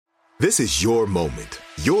This is your moment,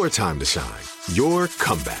 your time to shine, your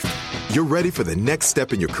comeback. You're ready for the next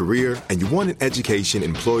step in your career, and you want an education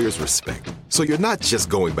employers respect. So you're not just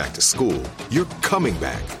going back to school, you're coming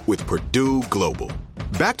back with Purdue Global.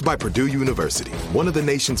 Backed by Purdue University, one of the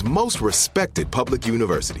nation's most respected public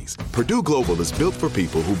universities, Purdue Global is built for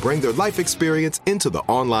people who bring their life experience into the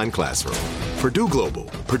online classroom. Purdue Global,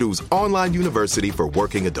 Purdue's online university for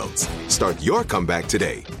working adults. Start your comeback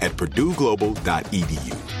today at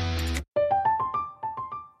purdueglobal.edu.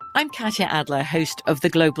 I'm Katya Adler, host of The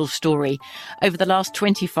Global Story. Over the last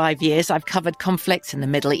 25 years, I've covered conflicts in the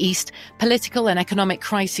Middle East, political and economic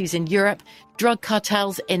crises in Europe, drug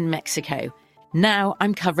cartels in Mexico. Now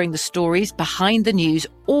I'm covering the stories behind the news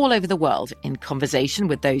all over the world in conversation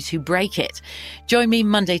with those who break it. Join me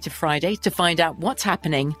Monday to Friday to find out what's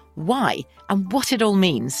happening, why, and what it all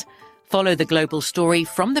means. Follow The Global Story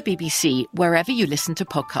from the BBC wherever you listen to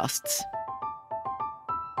podcasts.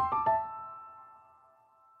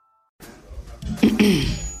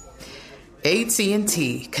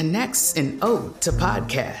 AT&T connects an ode to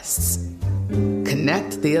podcasts.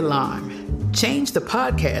 Connect the alarm. Change the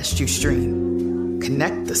podcast you stream.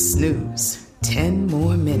 Connect the snooze. 10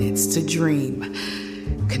 more minutes to dream.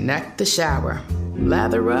 Connect the shower.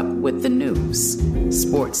 Lather up with the news.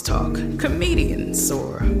 Sports talk, comedians,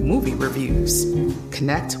 or movie reviews.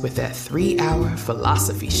 Connect with that 3-hour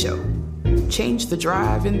philosophy show. Change the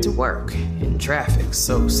drive into work in traffic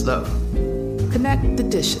so slow. Connect the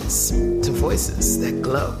dishes to voices that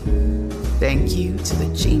glow. Thank you to the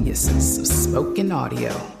geniuses of spoken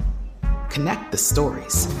audio. Connect the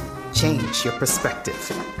stories. Change your perspective.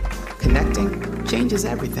 Connecting changes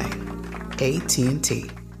everything. AT&T.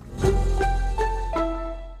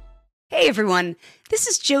 Hey everyone, this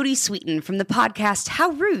is Jodie Sweetin from the podcast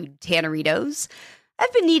How Rude, Tanneritos.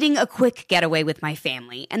 I've been needing a quick getaway with my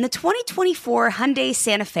family, and the 2024 Hyundai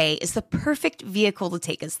Santa Fe is the perfect vehicle to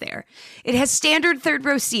take us there. It has standard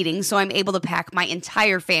third-row seating, so I'm able to pack my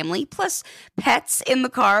entire family, plus pets, in the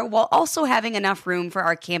car, while also having enough room for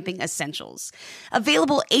our camping essentials.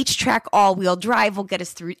 Available H-Track all-wheel drive will get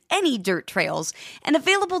us through any dirt trails, and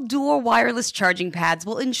available dual wireless charging pads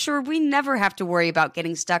will ensure we never have to worry about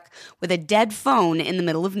getting stuck with a dead phone in the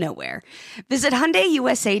middle of nowhere. Visit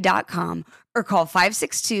HyundaiUSA.com or call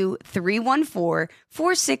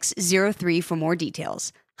 562-314-4603 for more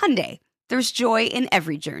details. Hyundai, there's joy in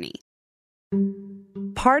every journey.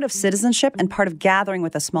 Part of citizenship and part of gathering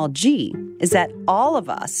with a small G is that all of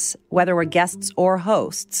us, whether we're guests or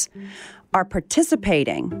hosts, are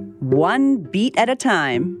participating one beat at a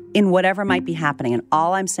time in whatever might be happening. And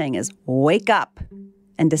all I'm saying is wake up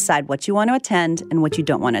and decide what you want to attend and what you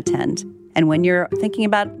don't want to attend. And when you're thinking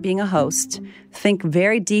about being a host, think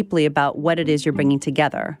very deeply about what it is you're bringing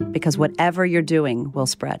together, because whatever you're doing will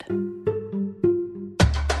spread.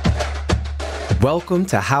 Welcome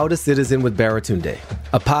to How to Citizen with Baratunde,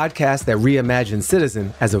 a podcast that reimagines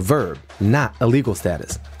citizen as a verb, not a legal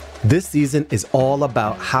status. This season is all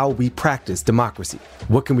about how we practice democracy.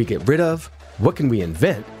 What can we get rid of? What can we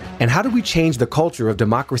invent? And how do we change the culture of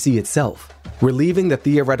democracy itself? We're leaving the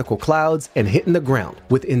theoretical clouds and hitting the ground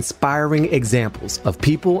with inspiring examples of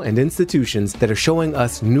people and institutions that are showing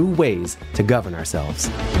us new ways to govern ourselves.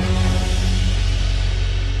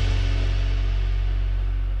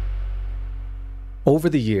 Over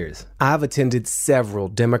the years, I've attended several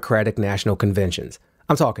Democratic national conventions.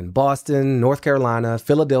 I'm talking Boston, North Carolina,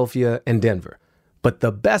 Philadelphia, and Denver. But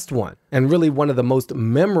the best one, and really one of the most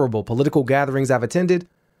memorable political gatherings I've attended,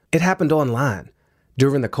 it happened online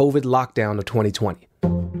during the COVID lockdown of 2020.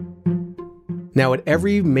 Now, at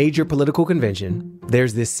every major political convention,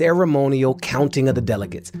 there's this ceremonial counting of the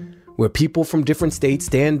delegates, where people from different states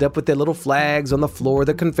stand up with their little flags on the floor of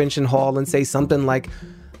the convention hall and say something like,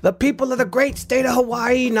 "The people of the great state of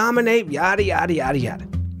Hawaii nominate yada, yada, yada, yada."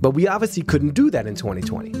 But we obviously couldn't do that in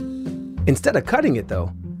 2020. Instead of cutting it,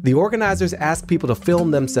 though, the organizers asked people to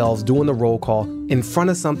film themselves doing the roll call in front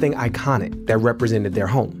of something iconic that represented their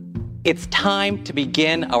home. It's time to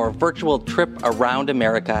begin our virtual trip around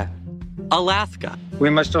America, Alaska. We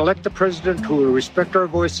must elect a president who will respect our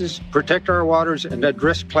voices, protect our waters, and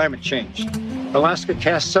address climate change. Alaska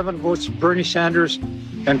cast 7 votes for Bernie Sanders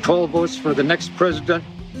and 12 votes for the next president,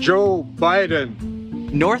 Joe Biden.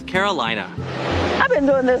 North Carolina. I've been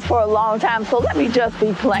doing this for a long time, so let me just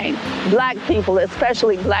be plain. Black people,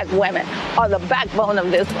 especially black women, are the backbone of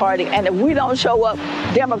this party, and if we don't show up,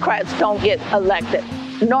 Democrats don't get elected.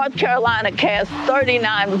 North Carolina cast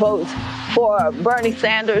 39 votes for Bernie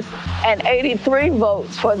Sanders and 83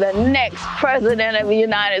 votes for the next president of the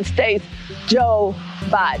United States, Joe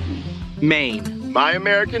Biden. Maine. My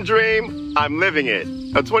American dream, I'm living it.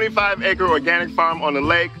 A 25-acre organic farm on the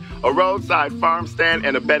lake, a roadside farm stand,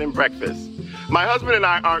 and a bed and breakfast. My husband and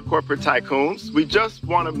I aren't corporate tycoons. We just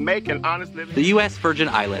want to make an honest living. The U.S. Virgin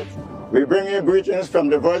Islands. We bring you greetings from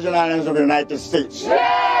the Virgin Islands of the United States.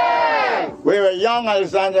 Yes! Where young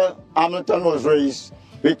Alexander Hamilton was raised.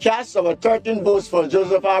 We cast our 13 votes for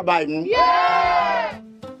Joseph R. Biden. Yes!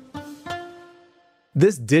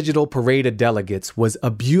 This digital parade of delegates was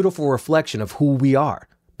a beautiful reflection of who we are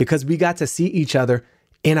because we got to see each other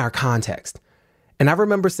in our context. And I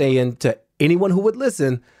remember saying to anyone who would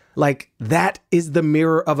listen, like, that is the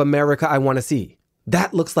mirror of America I want to see.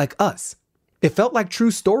 That looks like us. It felt like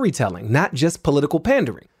true storytelling, not just political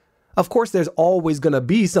pandering. Of course, there's always going to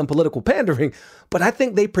be some political pandering, but I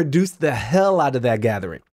think they produced the hell out of that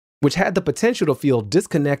gathering, which had the potential to feel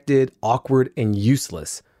disconnected, awkward, and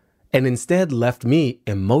useless, and instead left me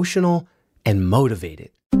emotional and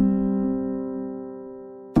motivated.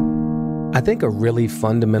 I think a really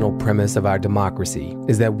fundamental premise of our democracy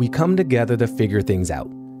is that we come together to figure things out,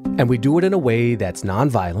 and we do it in a way that's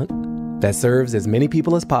nonviolent, that serves as many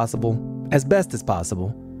people as possible, as best as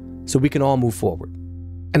possible, so we can all move forward.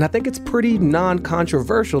 And I think it's pretty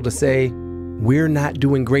non-controversial to say we're not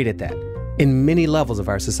doing great at that in many levels of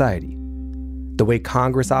our society. The way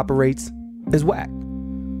Congress operates is whack.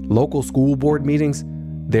 Local school board meetings,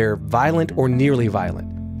 they're violent or nearly violent.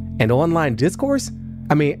 And online discourse?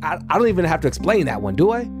 I mean, I don't even have to explain that one,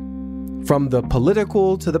 do I? From the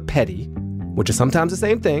political to the petty, which is sometimes the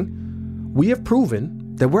same thing, we have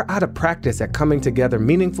proven that we're out of practice at coming together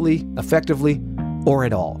meaningfully, effectively, or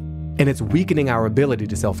at all. And it's weakening our ability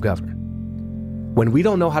to self-govern. When we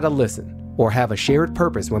don't know how to listen or have a shared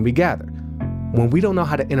purpose when we gather, when we don't know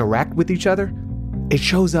how to interact with each other, it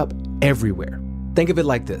shows up everywhere. Think of it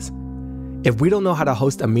like this. If we don't know how to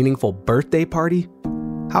host a meaningful birthday party,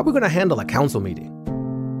 how are we going to handle a council meeting?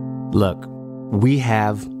 Look, we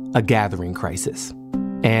have a gathering crisis.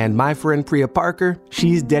 And my friend Priya Parker,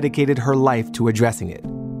 she's dedicated her life to addressing it.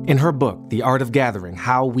 In her book, The Art of Gathering,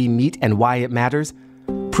 How We Meet and Why It Matters,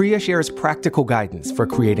 Priya shares practical guidance for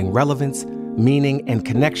creating relevance, meaning, and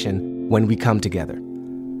connection when we come together.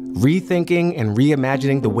 Rethinking and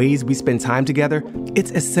reimagining the ways we spend time together,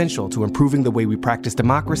 it's essential to improving the way we practice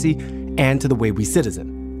democracy and to the way we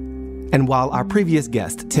citizen. And while our previous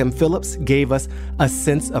guest, Tim Phillips, gave us a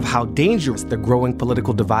sense of how dangerous the growing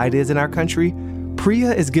political divide is in our country,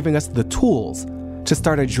 Priya is giving us the tools to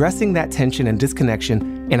start addressing that tension and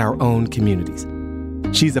disconnection in our own communities.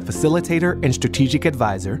 She's a facilitator and strategic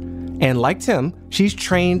advisor, and like Tim, she's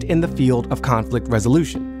trained in the field of conflict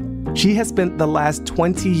resolution. She has spent the last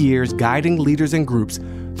 20 years guiding leaders and groups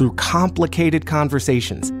through complicated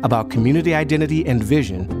conversations about community identity and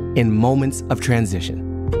vision in moments of transition.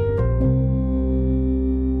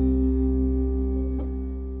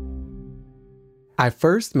 I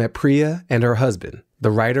first met Priya and her husband,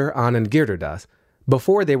 the writer Anand Girderdas,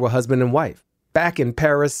 before they were husband and wife, back in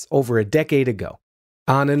Paris over a decade ago.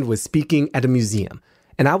 Anand was speaking at a museum,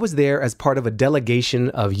 and I was there as part of a delegation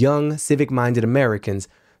of young, civic-minded Americans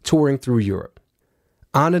touring through Europe.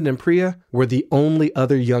 Anand and Priya were the only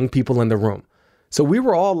other young people in the room. So we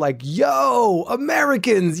were all like, yo,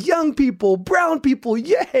 Americans, young people, brown people,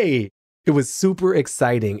 yay! It was super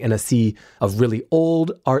exciting in a sea of really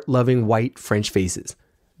old, art-loving white French faces.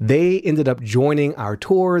 They ended up joining our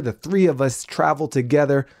tour. The three of us traveled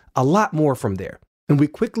together a lot more from there. And we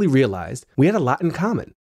quickly realized we had a lot in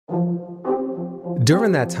common.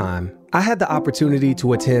 During that time, I had the opportunity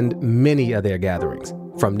to attend many of their gatherings,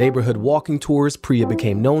 from neighborhood walking tours Priya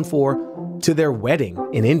became known for, to their wedding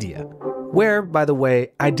in India, where, by the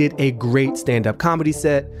way, I did a great stand-up comedy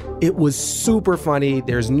set. It was super funny.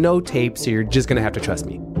 There's no tape, so you're just gonna have to trust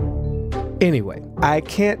me. Anyway, I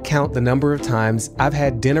can't count the number of times I've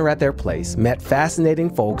had dinner at their place, met fascinating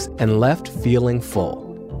folks, and left feeling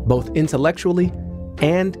full, both intellectually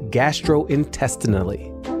and gastrointestinally.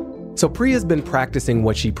 So Priya's been practicing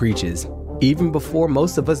what she preaches, even before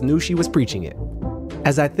most of us knew she was preaching it.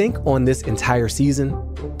 As I think on this entire season,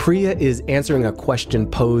 Priya is answering a question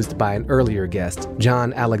posed by an earlier guest,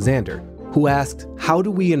 John Alexander, who asked, how do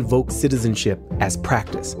we invoke citizenship as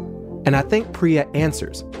practice? And I think Priya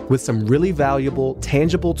answers with some really valuable,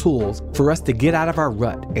 tangible tools for us to get out of our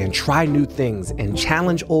rut and try new things and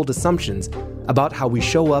challenge old assumptions about how we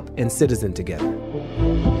show up and citizen together.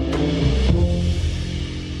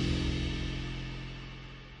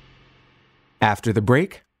 After the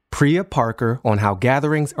break, Priya Parker on how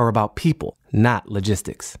gatherings are about people, not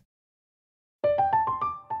logistics.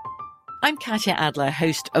 I'm Katya Adler,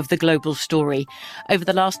 host of The Global Story. Over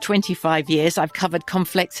the last 25 years, I've covered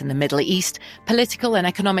conflicts in the Middle East, political and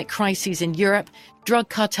economic crises in Europe, drug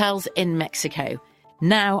cartels in Mexico.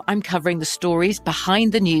 Now I'm covering the stories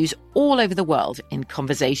behind the news all over the world in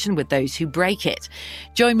conversation with those who break it.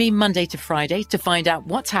 Join me Monday to Friday to find out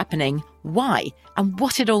what's happening, why, and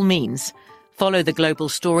what it all means. Follow The Global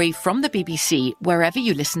Story from the BBC wherever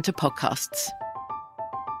you listen to podcasts.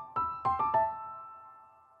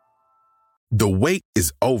 The wait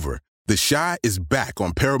is over. The Chi is back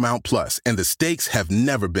on Paramount Plus, and the stakes have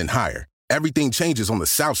never been higher. Everything changes on the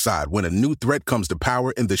South Side when a new threat comes to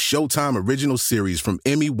power in the Showtime original series from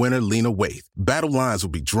Emmy winner Lena Waithe. Battle lines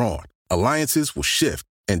will be drawn, alliances will shift,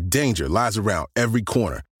 and danger lies around every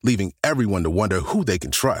corner, leaving everyone to wonder who they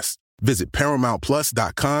can trust. Visit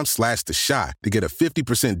ParamountPlus.com/The Chi to get a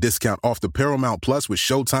 50% discount off the Paramount Plus with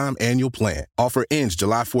Showtime annual plan. Offer ends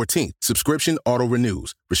July 14th. Subscription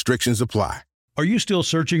auto-renews. Restrictions apply. Are you still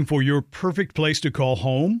searching for your perfect place to call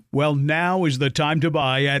home? Well, now is the time to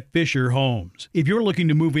buy at Fisher Homes. If you're looking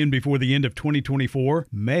to move in before the end of 2024,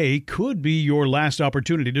 May could be your last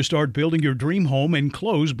opportunity to start building your dream home and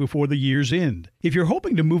close before the year's end. If you're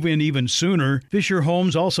hoping to move in even sooner, Fisher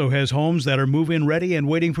Homes also has homes that are move-in ready and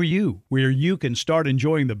waiting for you, where you can start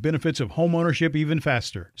enjoying the benefits of homeownership even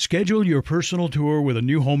faster. Schedule your personal tour with a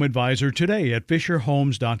new home advisor today at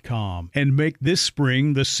FisherHomes.com and make this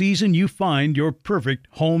spring the season you find your perfect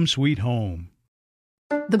home sweet home.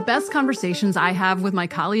 The best conversations I have with my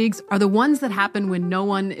colleagues are the ones that happen when no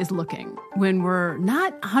one is looking, when we're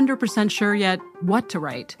not 100% sure yet what to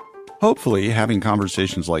write. Hopefully, having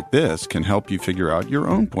conversations like this can help you figure out your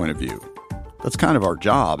own point of view. That's kind of our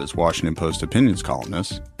job as Washington Post opinions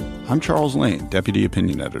columnists. I'm Charles Lane, Deputy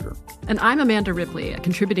Opinion Editor. And I'm Amanda Ripley, a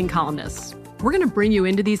contributing columnist. We're going to bring you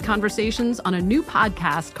into these conversations on a new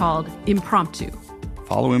podcast called Impromptu.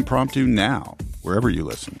 Follow Impromptu now, wherever you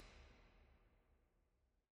listen.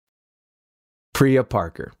 Priya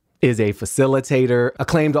Parker is a facilitator,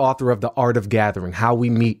 acclaimed author of The Art of Gathering, How We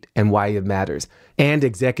Meet and Why It Matters, and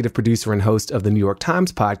executive producer and host of the New York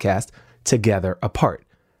Times podcast, Together Apart.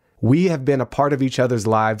 We have been a part of each other's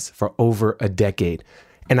lives for over a decade,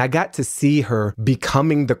 and I got to see her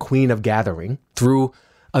becoming the queen of gathering through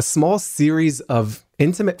a small series of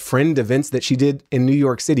intimate friend events that she did in New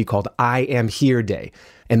York City called I Am Here Day.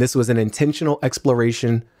 And this was an intentional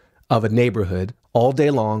exploration of a neighborhood all day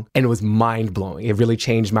long, and it was mind-blowing. It really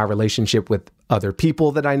changed my relationship with other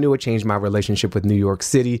people that I knew. It changed my relationship with New York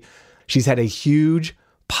City. She's had a huge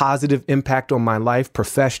positive impact on my life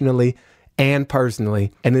professionally and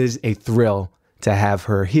personally, and it is a thrill to have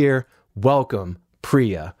her here. Welcome,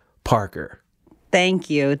 Priya Parker. Thank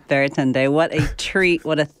you, Theratunde. What a treat.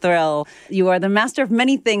 What a thrill. You are the master of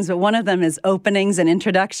many things, but one of them is openings and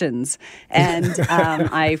introductions. And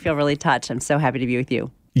I feel really touched. I'm so happy to be with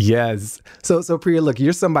you. Yes. So Priya, look,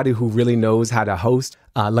 you're somebody who really knows how to host.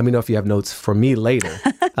 Let me know if you have notes for me later.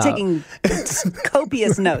 Taking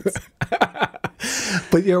copious notes.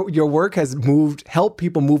 But your work has helped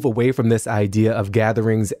people move away from this idea of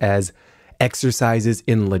gatherings as exercises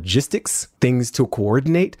in logistics, things to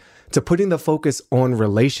coordinate, to putting the focus on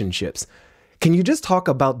relationships. Can you just talk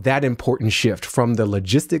about that important shift from the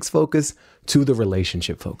logistics focus to the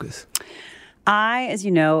relationship focus? I, as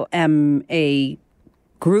you know, am a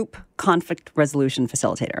group conflict resolution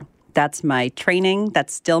facilitator. That's my training.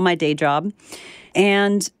 That's still my day job.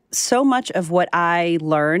 And so much of what I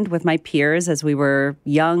learned with my peers as we were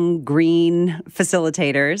young, green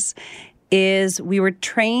facilitators is we were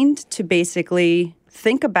trained to basically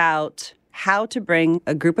think about how to bring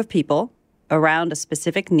a group of people around a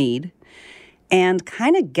specific need and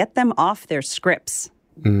kind of get them off their scripts.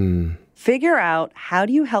 Figure out, how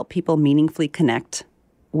do you help people meaningfully connect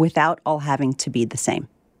without all having to be the same?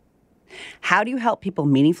 How do you help people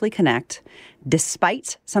meaningfully connect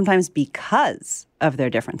despite, sometimes because of their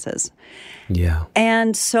differences? Yeah.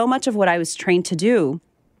 And so much of what I was trained to do,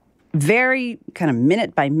 very kind of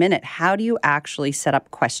minute by minute, how do you actually set up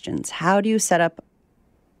questions? How do you set up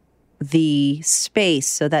the space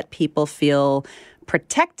so that people feel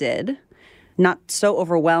protected, not so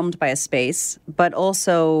overwhelmed by a space, but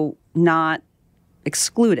also not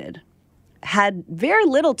excluded? Had very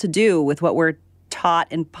little to do with what we're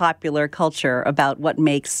taught in popular culture about what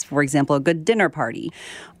makes, for example, a good dinner party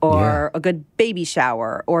or a good baby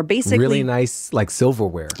shower, or basically really nice like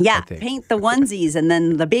silverware. Yeah, paint the onesies and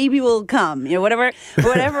then the baby will come. You know, whatever.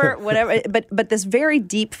 But this very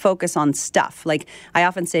deep focus on stuff. Like I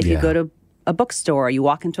often say, if you go to a bookstore, you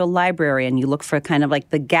walk into a library and you look for kind of like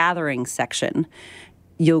the gathering section,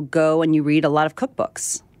 you'll go and you read a lot of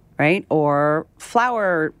cookbooks, right? Or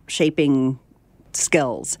flower shaping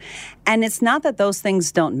skills. And it's not that those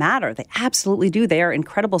things don't matter. They absolutely do. They are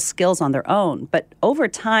incredible skills on their own. But over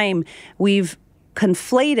time, we've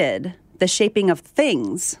conflated the shaping of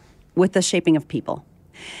things with the shaping of people.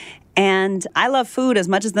 And I love food as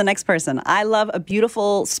much as the next person. I love a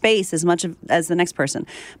beautiful space as much as the next person.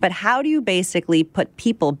 But how do you basically put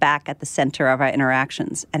people back at the center of our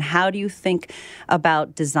interactions? And how do you think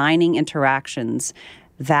about designing interactions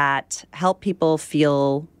that help people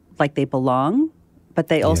feel like they belong, but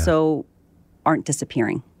they also aren't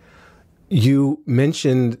disappearing? You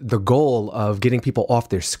mentioned the goal of getting people off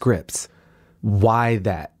their scripts. Why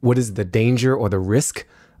that? What is the danger or the risk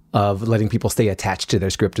of letting people stay attached to their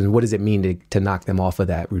script? And what does it mean to knock them off of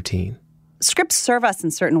that routine? Scripts serve us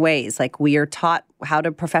in certain ways. Like we are taught how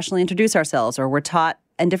to professionally introduce ourselves, or we're taught,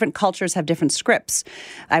 and different cultures have different scripts.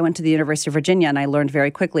 I went to the University of Virginia and I learned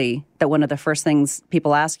very quickly that one of the first things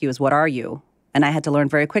people ask you is, what are you? And I had to learn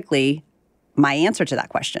very quickly my answer to that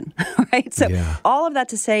question, right? So all of that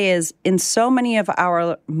to say is, in so many of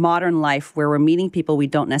our modern life where we're meeting people we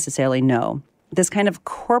don't necessarily know, this kind of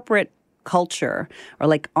corporate culture or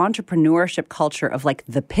like entrepreneurship culture of like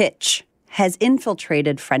the pitch has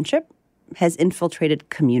infiltrated friendship, has infiltrated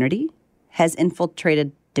community, has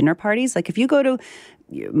infiltrated dinner parties. Like if you go to,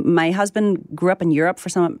 my husband grew up in Europe for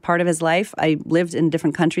some part of his life. I lived in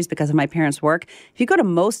different countries because of my parents' work. If you go to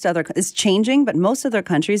most other, it's changing, but most other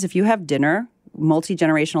countries, if you have dinner,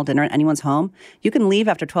 multi-generational dinner in anyone's home, you can leave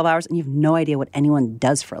after 12 hours and you have no idea what anyone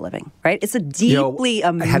does for a living, right? It's a deeply...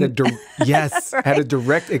 I had a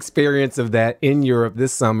direct experience of that in Europe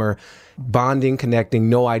this summer, bonding, connecting,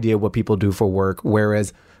 no idea what people do for work,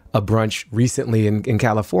 whereas a brunch recently in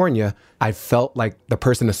California, I felt like the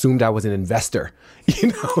person assumed I was an investor,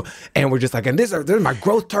 and we're just like, and these are my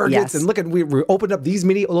growth targets, and look at, we opened up these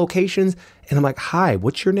many locations, and I'm like, hi,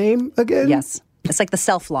 what's your name again? Yes. It's like the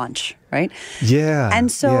self-launch, right? Yeah.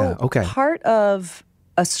 And so part of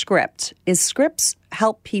a script is scripts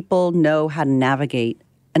help people know how to navigate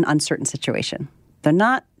an uncertain situation. They're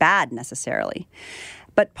not bad necessarily.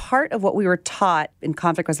 But part of what we were taught in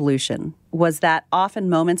conflict resolution was that often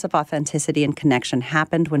moments of authenticity and connection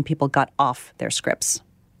happened when people got off their scripts,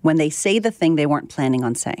 when they say the thing they weren't planning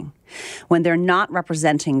on saying, when they're not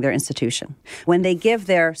representing their institution, when they give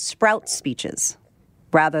their sprout speeches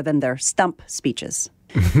rather than their stump speeches.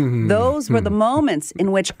 Those were the moments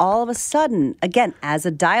in which all of a sudden, again, as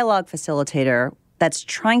a dialogue facilitator that's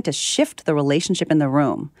trying to shift the relationship in the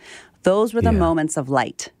room, those were the moments of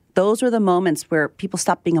light. Those were the moments where people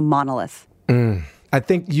stopped being a monolith. I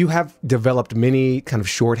think you have developed many kind of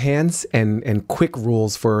shorthands and quick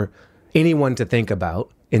rules for anyone to think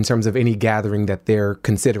about in terms of any gathering that they're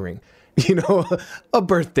considering. A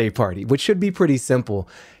birthday party, which should be pretty simple.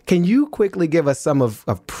 Can you quickly give us some of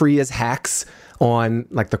Priya's hacks on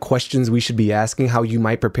like the questions we should be asking, how you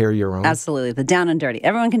might prepare your own? Absolutely. The down and dirty.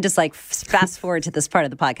 Everyone can just like fast forward to this part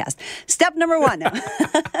of the podcast. Step number 1.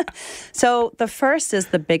 So the first is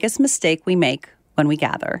the biggest mistake we make when we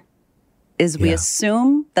gather is we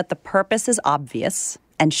assume that the purpose is obvious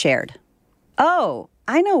and shared. Oh,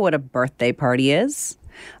 I know what a birthday party is.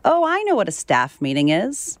 Oh, I know what a staff meeting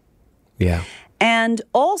is. Yeah. And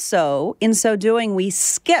also, in so doing, we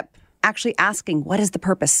skip actually asking, what is the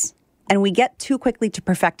purpose? And we get too quickly to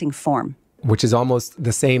perfecting form. Which is almost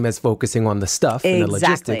the same as focusing on the stuff and the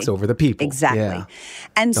logistics over the people. Exactly. Yeah.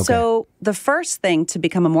 And so the first thing to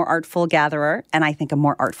become a more artful gatherer, and I think a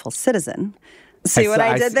more artful citizen, see what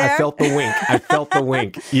I did there? I felt the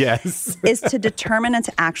wink. Yes. Is to determine and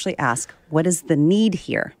to actually ask, what is the need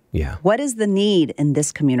here? Yeah. What is the need in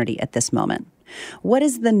this community at this moment? What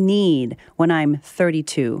is the need when I'm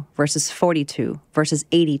 32 versus 42 versus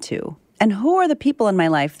 82? And who are the people in my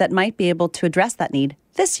life that might be able to address that need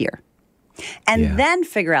this year? And then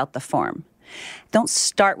figure out the form. Don't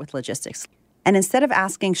start with logistics. And instead of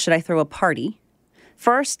asking, should I throw a party?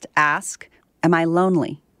 First ask, am I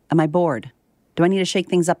lonely? Am I bored? Do I need to shake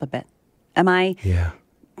things up a bit? Am I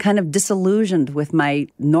kind of disillusioned with my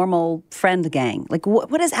normal friend gang? Like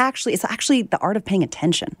what is actually, it's actually the art of paying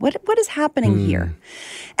attention. What is happening here?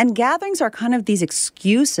 And gatherings are kind of these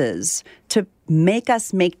excuses to make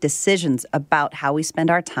us make decisions about how we spend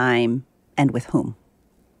our time and with whom.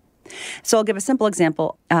 So I'll give a simple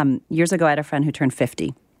example. Years ago, I had a friend who turned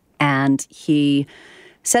 50, and he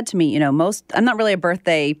said to me, I'm not really a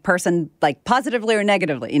birthday person, like positively or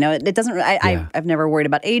negatively. It doesn't, I've never worried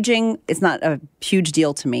about aging. It's not a huge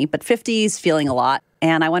deal to me, but 50 is feeling a lot,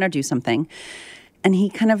 and I want to do something. And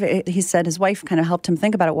he said his wife kind of helped him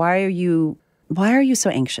think about it. Why are you so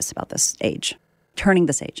anxious about this age, turning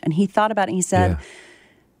this age? And he thought about it, and he said,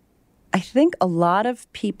 I think a lot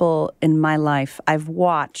of people in my life I've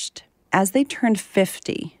watched, as they turned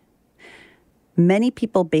 50, many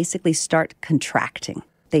people basically start contracting.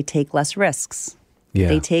 They take less risks. Yeah,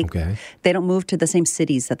 they don't move to the same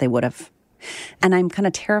cities that they would have. And I'm kind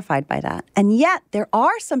of terrified by that. And yet there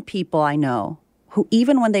are some people I know who,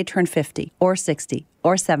 even when they turn 50 or 60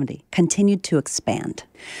 or 70, continued to expand.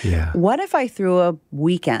 Yeah. What if I threw a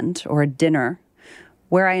weekend or a dinner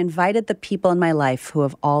where I invited the people in my life who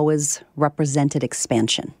have always represented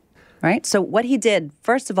expansion, right? So what he did,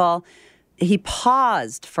 first of all, he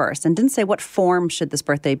paused first and didn't say what form should this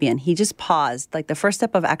birthday be in. He just paused. Like the first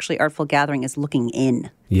step of actually Artful Gathering is looking in.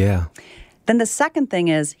 Yeah. Then the second thing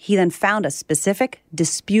is he then found a specific,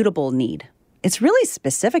 disputable need. It's really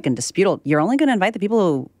specific and disputable. You're only going to invite the people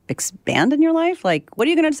who expand in your life? Like, what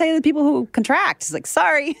are you going to say to the people who contract? It's like,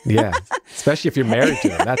 sorry. Yeah, especially if you're married to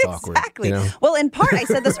them. That's awkward. Exactly. You know? Well, in part, I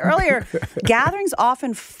said this earlier, gatherings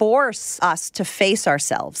often force us to face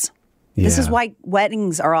ourselves. This is why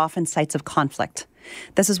weddings are often sites of conflict.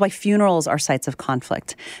 This is why funerals are sites of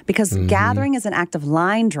conflict. Because gathering is an act of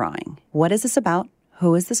line drawing. What is this about?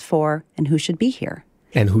 Who is this for? And who should be here?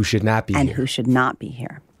 And who should not be and here. who should not be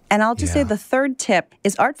here. And I'll just say the third tip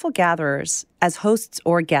is artful gatherers, as hosts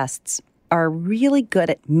or guests, are really good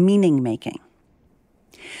at meaning making.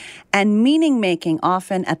 And meaning making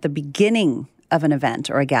often at the beginning of an event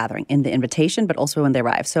or a gathering, in the invitation, but also when they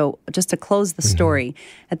arrive. So just to close the story,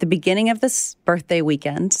 at the beginning of this birthday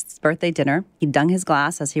weekend, this birthday dinner, he dung his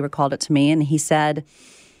glass as he recalled it to me, and he said,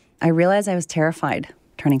 I realized I was terrified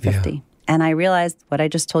turning 50. Yeah. And I realized what I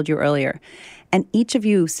just told you earlier. And each of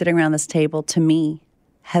you sitting around this table, to me,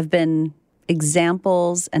 have been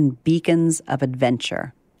examples and beacons of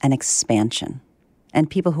adventure and expansion. And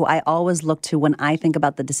people who I always look to when I think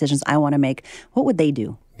about the decisions I want to make, what would they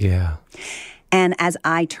do? Yeah. And as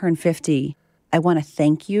I turn 50, I want to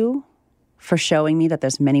thank you for showing me that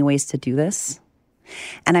there's many ways to do this.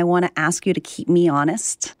 And I want to ask you to keep me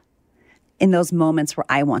honest in those moments where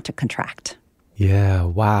I want to contract. Yeah,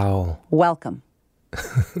 wow. Welcome.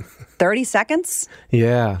 30 seconds?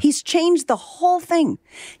 Yeah. He's changed the whole thing.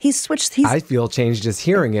 He's switched. I feel changed just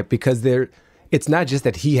hearing it because it's not just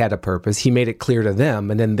that he had a purpose. He made it clear to them,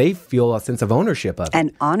 and then they feel a sense of ownership of it.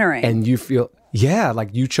 And honoring. And you feel,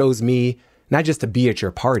 like you chose me not just to be at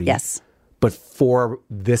your party. Yes. But for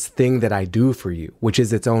this thing that I do for you, which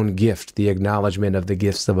is its own gift, the acknowledgement of the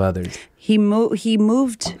gifts of others. He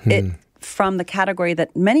moved it from the category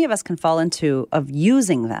that many of us can fall into of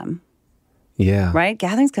using them. Yeah. Right?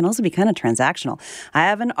 Gatherings can also be kind of transactional. I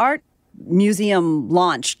have an art museum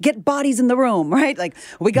launch. Get bodies in the room, right? Like,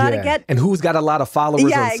 we got to get... And who's got a lot of followers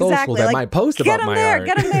on social that might post about my art.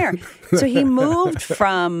 Get them there. So he moved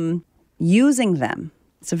from using them.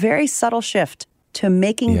 It's a very subtle shift to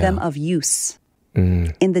making them of use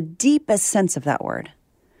in the deepest sense of that word.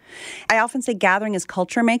 I often say gathering is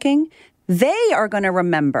culture making. They are going to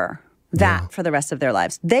remember that for the rest of their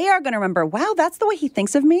lives. They are going to remember, wow, that's the way he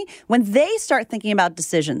thinks of me. When they start thinking about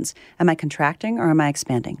decisions, am I contracting or am I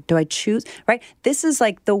expanding? Do I choose, right? This is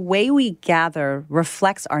like the way we gather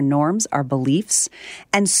reflects our norms, our beliefs.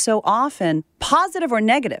 And so often, positive or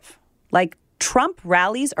negative, like Trump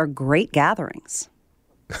rallies are great gatherings.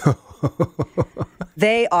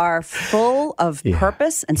 They are full of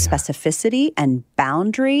purpose and specificity and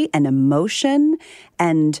boundary and emotion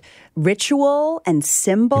and ritual and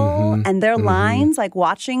symbol. And their lines, like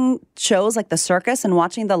watching shows like the circus and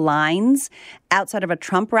watching the lines outside of a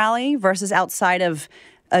Trump rally versus outside of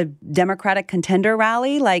a Democratic contender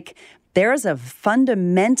rally, like there's a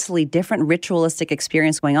fundamentally different ritualistic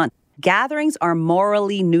experience going on. Gatherings are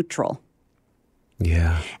morally neutral.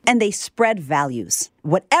 Yeah. And they spread values.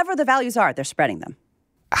 Whatever the values are, they're spreading them.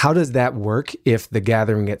 How does that work if the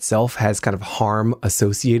gathering itself has kind of harm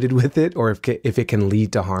associated with it, or if it can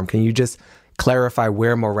lead to harm? Can you just clarify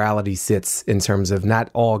where morality sits in terms of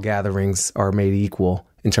not all gatherings are made equal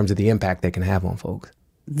in terms of the impact they can have on folks?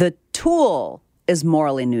 The tool is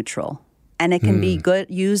morally neutral, and it can be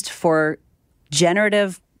used for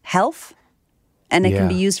generative health, and it can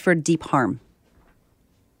be used for deep harm.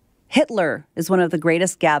 Hitler is one of the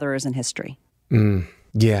greatest gatherers in history.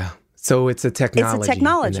 Yeah. So it's a technology. It's a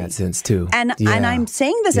technology. In that sense, too. And I'm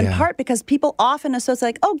saying this in part because people often associate,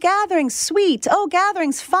 like, oh, gatherings, sweet. Oh,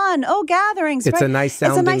 gatherings, fun. Oh, gatherings. It's a nice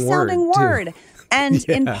sounding word. And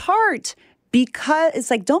in part because it's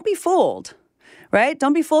like, don't be fooled. Right?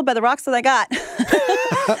 Don't be fooled by the rocks that I got.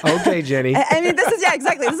 Okay, Jenny. I mean, this is,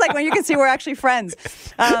 exactly. This is like when you can see we're actually friends.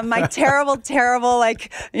 My terrible,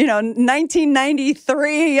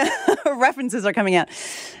 1993 references are coming out.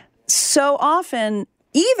 So often,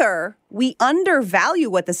 either we undervalue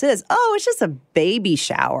what this is. Oh, it's just a baby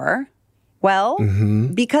shower. Well,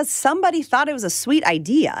 because somebody thought it was a sweet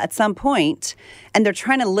idea at some point, and they're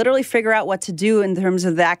trying to literally figure out what to do in terms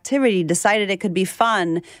of the activity, decided it could be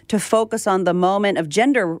fun to focus on the moment of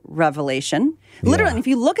gender revelation. Yeah. Literally, if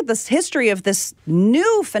you look at this history of this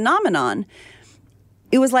new phenomenon,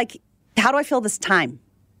 it was like, how do I fill this time?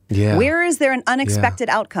 Yeah. Where is there an unexpected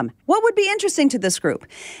outcome? What would be interesting to this group?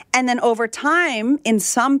 And then over time, in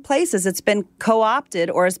some places, it's been co-opted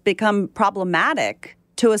or it's become problematic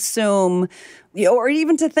to assume, or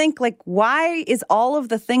even to think, like, why is all of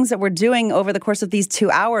the things that we're doing over the course of these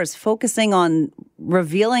 2 hours focusing on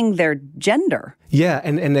revealing their gender? Yeah,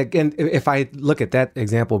 and again, if I look at that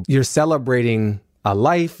example, you're celebrating a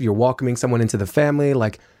life, you're welcoming someone into the family,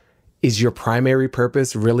 like, is your primary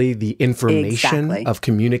purpose really the information of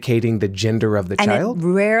communicating the gender of the child? And it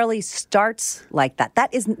rarely starts like that.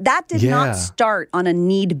 That did not start on a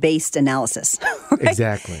need-based analysis. Right?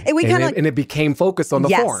 Exactly. And it became focused on the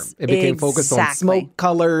form. It became focused on smoke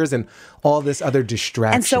colors and all this other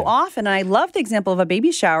distraction. And so often, and I love the example of a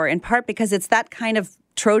baby shower in part because it's that kind of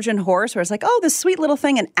Trojan horse where it's like, oh, this sweet little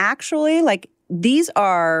thing. And actually, like, these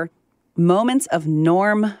are moments of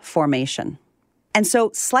norm formation. And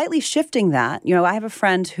so slightly shifting that, I have a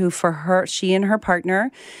friend who she and her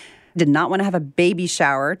partner did not want to have a baby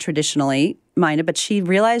shower traditionally minded, but she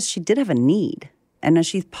realized she did have a need. And as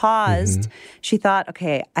she paused, she thought,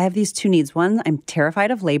 okay, I have these two needs. One, I'm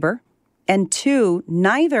terrified of labor. And two,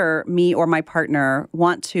 neither me or my partner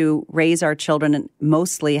want to raise our children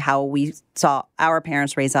mostly how we saw our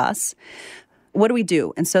parents raise us. What do we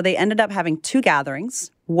do? And so they ended up having two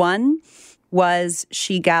gatherings. One was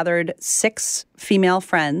she gathered 6 female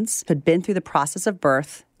friends who had been through the process of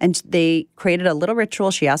birth, and they created a little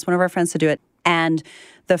ritual. She asked one of our friends to do it, and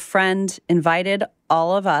the friend invited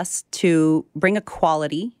all of us to bring a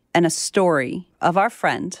quality and a story of our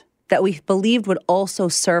friend that we believed would also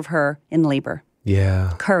serve her in labor.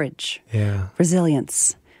 Yeah. Courage. Yeah.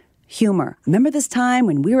 Resilience. Humor. Remember this time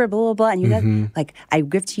when we were blah, blah, blah, and you did, like, I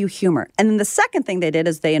give to you humor. And then the second thing they did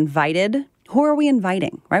is they invited, who are we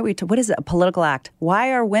inviting, right? What is it? A political act.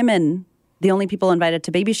 Why are women the only people invited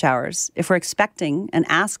to baby showers if we're expecting and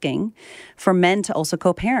asking for men to also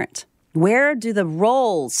co-parent? Where do the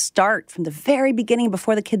roles start from the very beginning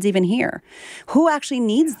before the kid's even here? Who actually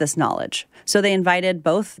needs this knowledge? So they invited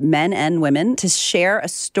both men and women to share a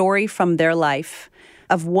story from their life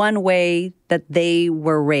of one way that they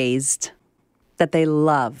were raised, that they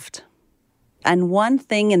loved, and one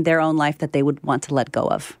thing in their own life that they would want to let go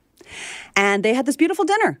of. And they had this beautiful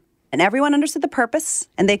dinner, and everyone understood the purpose,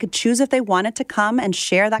 and they could choose if they wanted to come and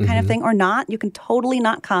share that kind of thing or not. You can totally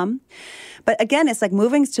not come. But again, it's like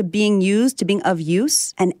moving to being used, to being of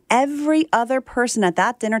use. And every other person at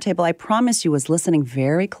that dinner table, I promise you, was listening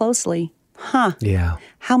very closely. Yeah.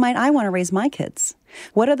 How might I want to raise my kids?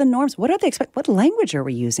 What are the norms? What are they expect? What language are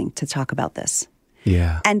we using to talk about this?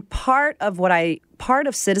 Yeah. And part of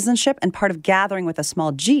citizenship and part of gathering with a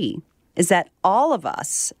small G is that all of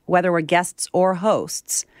us, whether we're guests or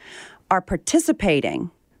hosts, are participating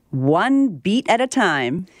one beat at a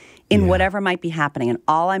time in whatever might be happening. And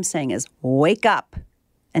all I'm saying is wake up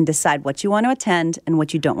and decide what you want to attend and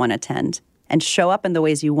what you don't want to attend, and show up in the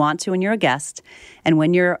ways you want to when you're a guest. And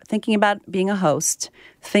when you're thinking about being a host,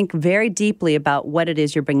 think very deeply about what it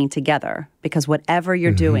is you're bringing together, because whatever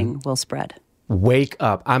you're doing will spread. Wake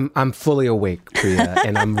up. I'm fully awake, Priya,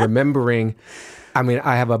 and I'm remembering,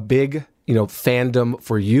 I have a big, fandom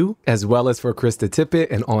for you as well as for Krista Tippett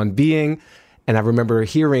and On Being. And I remember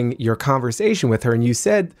hearing your conversation with her, and you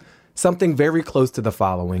said something very close to the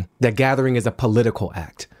following: that gathering is a political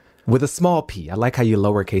act with a small p. I like how you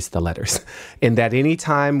lowercase the letters. And that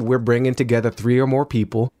anytime we're bringing together 3 or more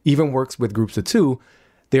people, even works with groups of 2,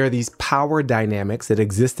 there are these power dynamics that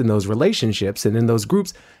exist in those relationships and in those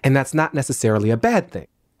groups. And that's not necessarily a bad thing,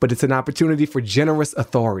 but it's an opportunity for generous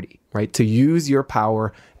authority, right? To use your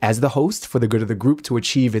power as the host for the good of the group to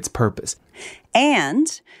achieve its purpose.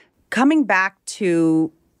 And coming back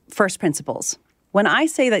to first principles, when I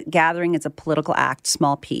say that gathering is a political act,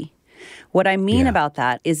 small p, what I mean about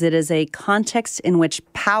that is it is a context in which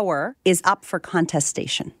power is up for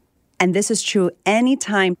contestation. And this is true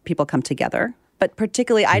anytime people come together. But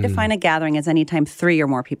particularly, I define a gathering as anytime 3 or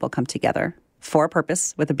more people come together for a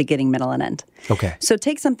purpose with a beginning, middle, and end. Okay. So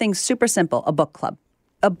take something super simple, a book club.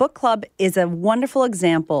 A book club is a wonderful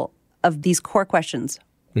example of these core questions.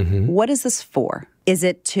 What is this for? Is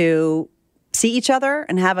it to see each other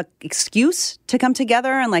and have an excuse to come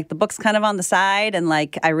together, and like the book's kind of on the side, and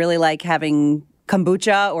like I really like having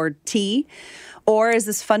kombucha or tea? Or is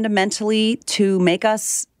this fundamentally to make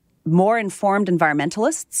us more informed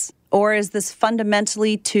environmentalists Or is this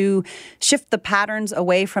fundamentally to shift the patterns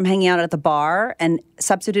away from hanging out at the bar and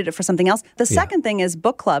substitute it for something else? The second thing is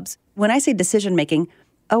book clubs. When I say decision making,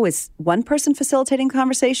 is one person facilitating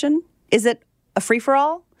conversation? Is it a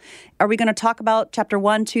free-for-all? Are we going to talk about chapter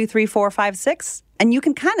 1, 2, 3, 4, 5, 6? And you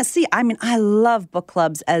can kind of see, I love book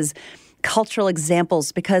clubs as cultural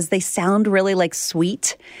examples because they sound really like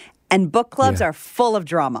sweet. And book clubs are full of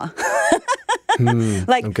drama.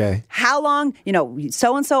 How long,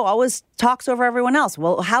 so-and-so always talks over everyone else.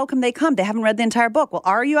 Well, how come they come? They haven't read the entire book. Well,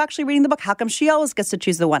 are you actually reading the book? How come she always gets to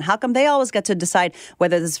choose the one? How come they always get to decide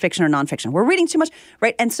whether this is fiction or nonfiction? We're reading too much,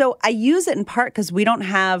 right? And so I use it in part because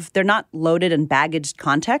they're not loaded and baggaged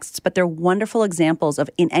contexts, but they're wonderful examples of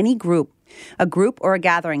in any group, a group or a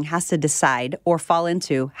gathering has to decide or fall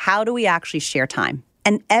into, how do we actually share time?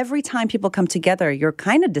 And every time people come together, you're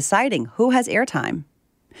kind of deciding who has airtime.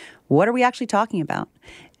 What are we actually talking about?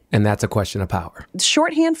 And that's a question of power.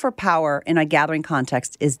 Shorthand for power in a gathering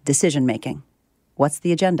context is decision making. What's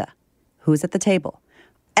the agenda? Who's at the table?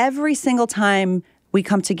 Every single time we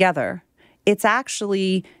come together, it's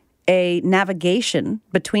actually a navigation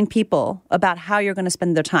between people about how you're going to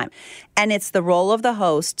spend their time. And it's the role of the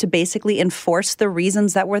host to basically enforce the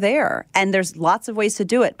reasons that we're there. And there's lots of ways to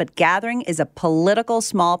do it. But gathering is a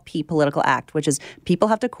small p political act, which is people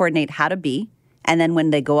have to coordinate how to be. And then when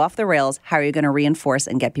they go off the rails, how are you going to reinforce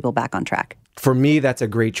and get people back on track? For me, that's a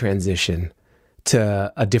great transition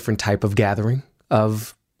to a different type of gathering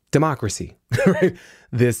of democracy, right?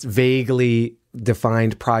 This vaguely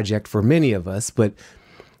defined project for many of us, but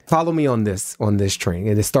follow me on this train.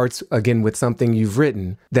 And it starts, again, with something you've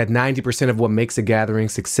written, that 90% of what makes a gathering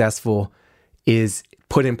successful is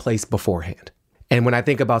put in place beforehand. And when I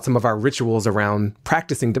think about some of our rituals around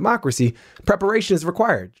practicing democracy, preparation is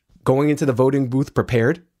required. Going into the voting booth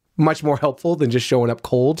prepared, much more helpful than just showing up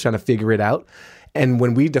cold, trying to figure it out. And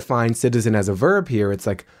when we define citizen as a verb here, it's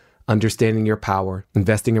like understanding your power,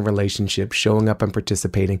 investing in relationships, showing up and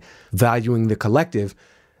participating, valuing the collective.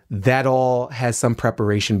 That all has some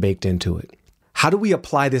preparation baked into it. How do we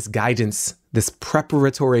apply this guidance, this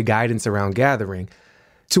preparatory guidance around gathering,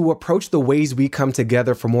 to approach the ways we come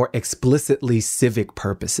together for more explicitly civic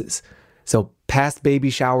purposes? So past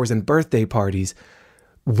baby showers and birthday parties,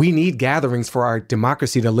 we need gatherings for our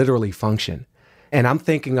democracy to literally function. And I'm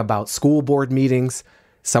thinking about school board meetings,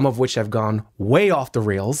 some of which have gone way off the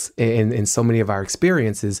rails in so many of our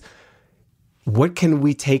experiences. What can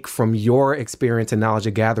we take from your experience and knowledge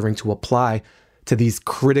of gathering to apply to these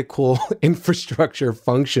critical infrastructure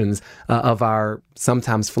functions of our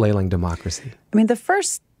sometimes flailing democracy? The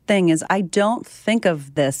first thing is I don't think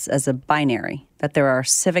of this as a binary, that there are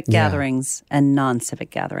civic gatherings and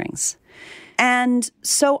non-civic gatherings. And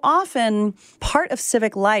so often part of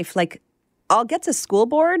civic life, like I'll get to school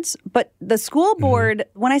boards, but the school board,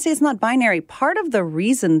 when I say it's not binary, part of the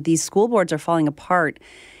reason these school boards are falling apart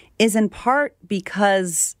is in part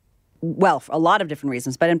because, for a lot of different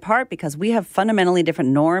reasons, but in part because we have fundamentally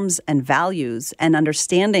different norms and values and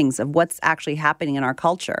understandings of what's actually happening in our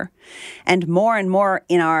culture. And more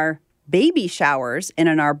in our baby showers and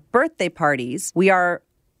in our birthday parties, we are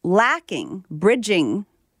lacking bridging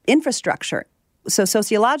infrastructure. So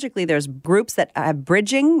sociologically, there's groups that have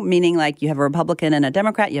bridging, meaning like you have a Republican and a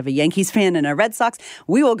Democrat, you have a Yankees fan and a Red Sox.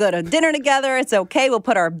 We will go to dinner together. It's okay. We'll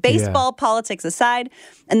put our baseball politics aside.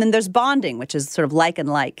 And then there's bonding, which is sort of like and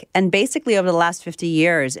like. And basically over the last 50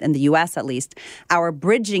 years, in the U.S. at least, our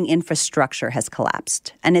bridging infrastructure has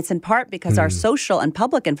collapsed. And it's in part because our social and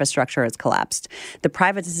public infrastructure has collapsed. The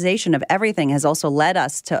privatization of everything has also led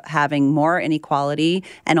us to having more inequality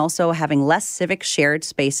and also having less civic shared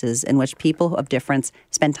spaces in which people of difference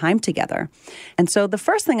spend time together. And so the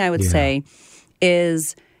first thing I would say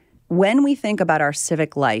is when we think about our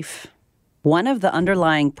civic life, one of the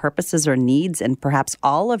underlying purposes or needs, and perhaps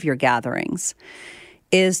all of your gatherings,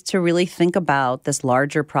 is to really think about this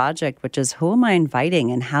larger project, which is who am I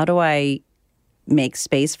inviting and how do I make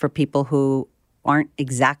space for people who aren't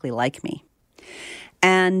exactly like me?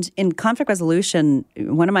 And in conflict resolution,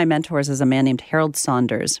 one of my mentors is a man named Harold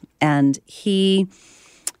Saunders, and he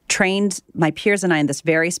trained my peers and I in this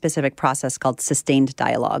very specific process called sustained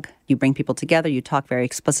dialogue. You bring people together, you talk very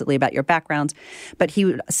explicitly about your backgrounds, but he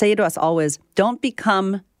would say to us always, don't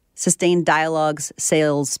become sustained dialogue's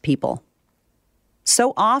salespeople.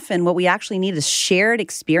 So often what we actually need is shared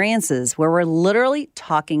experiences where we're literally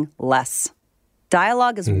talking less.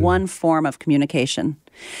 Dialogue is one form of communication.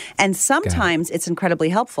 And sometimes it's incredibly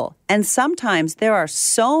helpful. And sometimes there are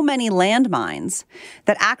so many landmines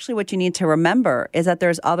that actually what you need to remember is that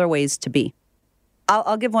there's other ways to be.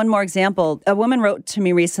 I'll give one more example. A woman wrote to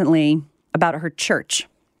me recently about her church.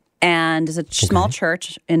 and it's a small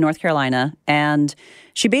church in North Carolina. And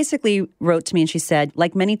she basically wrote to me and she said,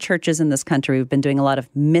 like many churches in this country, we've been doing a lot of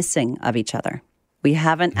missing of each other. We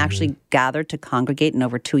haven't actually gathered to congregate in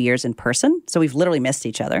over 2 years in person. So we've literally missed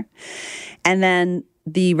each other. And then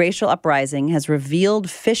the racial uprising has revealed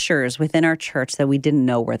fissures within our church that we didn't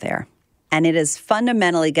know were there. And it is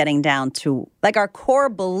fundamentally getting down to like our core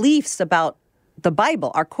beliefs about the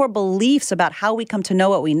Bible, our core beliefs about how we come to know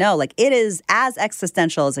what we know. Like it is as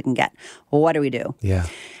existential as it can get. Well, what do we do? Yeah.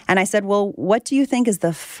 And I said, well, what do you think is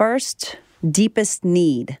the first deepest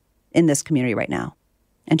need in this community right now?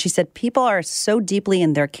 And she said, people are so deeply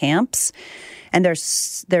in their camps and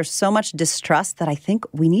there's so much distrust that I think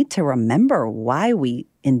we need to remember why we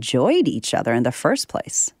enjoyed each other in the first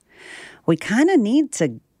place. We kind of need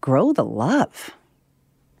to grow the love.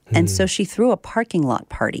 And so she threw a parking lot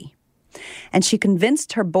party. And she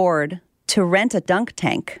convinced her board to rent a dunk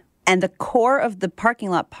tank. And the core of the parking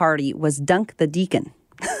lot party was Dunk the Deacon.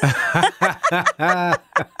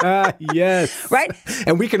 Yes. Right?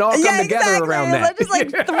 And we can all come together around that. Just like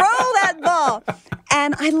throw that ball.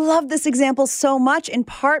 And I love this example so much, in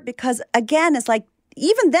part because, again, it's like,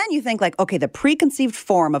 even then you think like, okay, the preconceived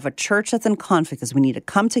form of a church that's in conflict is we need to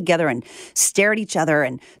come together and stare at each other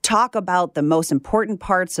and talk about the most important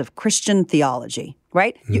parts of Christian theology,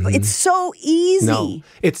 right? It's so easy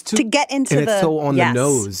to get into and it's so on the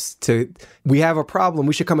nose. We have a problem.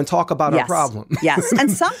 We should come and talk about our problem. Yes. And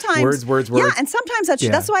sometimes... words. Yeah, and sometimes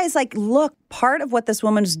that's why it's like, look, part of what this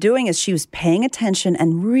woman was doing is she was paying attention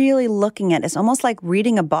and really looking at it. It's almost like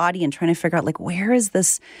reading a body and trying to figure out, like, where is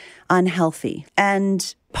this unhealthy?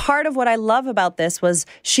 And part of what I love about this was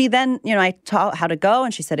she then, I taught how to go,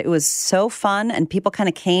 and she said it was so fun, and people kind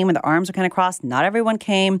of came and the arms were kind of crossed. Not everyone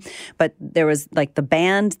came, but there was like the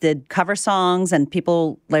band did cover songs, and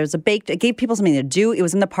it gave people something to do. It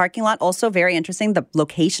was in the parking lot. Also very interesting. The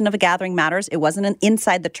location of a gathering matters. It wasn't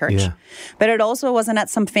inside the church, but it also wasn't at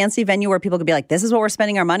some fancy venue where people could be like, this is what we're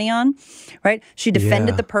spending our money on, right? She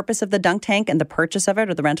defended the purpose of the dunk tank and the purchase of it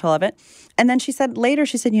or the rental of it. And then she said,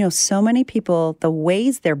 so many people, the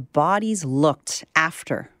ways their bodies looked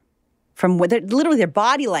after, from literally their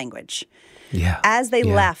body language. As they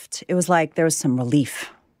left, it was like there was some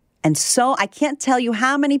relief. And so I can't tell you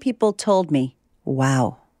how many people told me,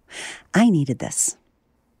 wow, I needed this.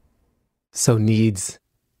 So needs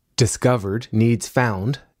discovered, needs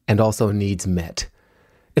found, and also needs met.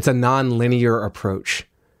 It's a non-linear approach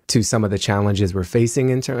to some of the challenges we're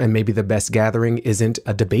facing, and maybe the best gathering isn't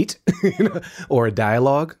a debate or a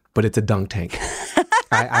dialogue, but it's a dunk tank.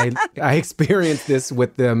 I experienced this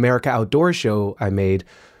with the America Outdoor show I made,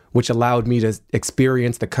 which allowed me to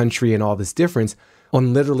experience the country and all this difference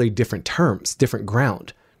on literally different terms, different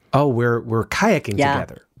ground. Oh, we're kayaking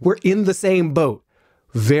together. We're in the same boat.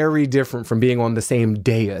 Very different from being on the same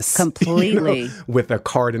dais. Completely. With a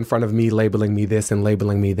card in front of me labeling me this and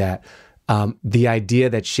labeling me that. The idea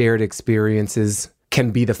that shared experiences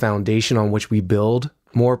can be the foundation on which we build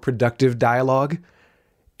more productive dialogue.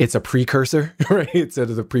 It's a precursor, right? It's sort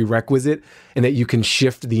of the prerequisite, and that you can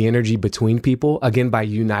shift the energy between people, again, by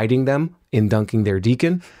uniting them in dunking their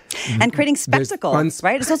deacon. And creating spectacle,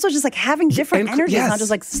 right? It's also just like having different energies, not just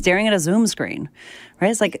like staring at a Zoom screen, right?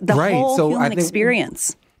 It's like the whole human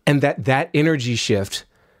experience. And that energy shift,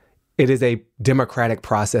 it is a democratic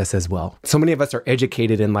process as well. So many of us are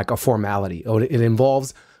educated in like a formality. Oh, it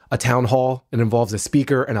involves a town hall, it involves a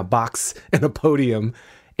speaker and a box and a podium.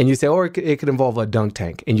 And you say, it could involve a dunk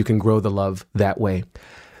tank, and you can grow the love that way.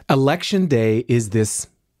 Election Day is this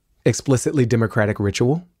explicitly democratic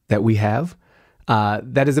ritual that we have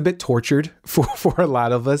that is a bit tortured for a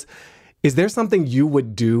lot of us. Is there something you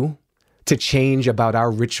would do to change about our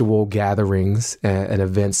ritual gatherings and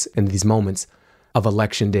events and these moments of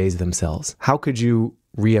election days themselves? How could you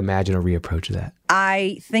reimagine or reapproach that?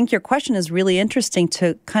 I think your question is really interesting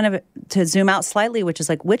to zoom out slightly, which is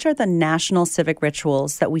like, which are the national civic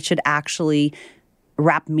rituals that we should actually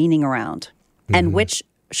wrap meaning around, and which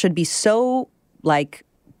should be so like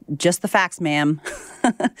just the facts, ma'am.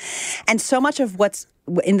 And so much of what's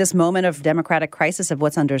in this moment of democratic crisis, of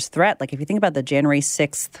what's under threat, like if you think about the January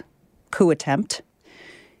 6th coup attempt,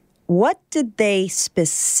 what did they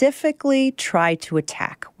specifically try to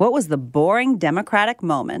attack? What was the boring democratic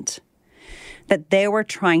moment that they were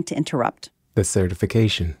trying to interrupt? The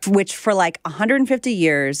certification. Which for like 150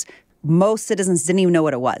 years, most citizens didn't even know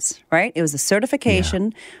what it was, right? It was a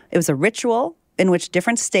certification. It was a ritual in which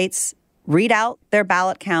different states read out their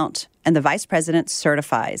ballot count and the vice president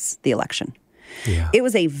certifies the election. It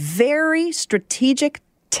was a very strategic,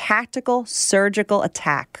 tactical, surgical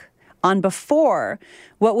attack on before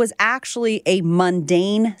what was actually a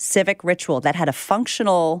mundane civic ritual that had a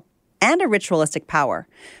functional and a ritualistic power.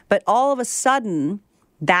 But all of a sudden,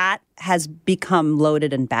 that has become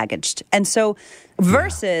loaded and baggaged. And so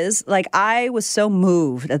versus, like, I was so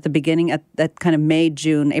moved at the beginning, at kind of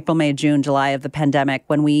April, May, June, July of the pandemic,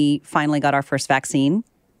 when we finally got our first vaccine.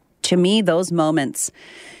 To me, those moments,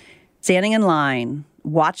 standing in line,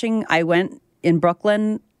 watching, I went in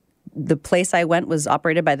Brooklyn, the place I went was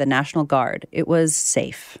operated by the National Guard. It was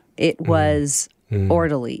safe. It was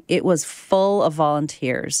orderly. It was full of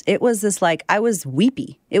volunteers. It was this, like, I was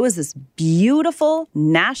weepy. It was this beautiful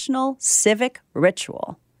national civic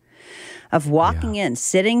ritual of walking in,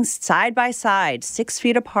 sitting side by side, 6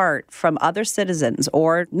 feet apart from other citizens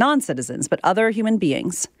or non-citizens, but other human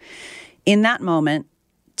beings in that moment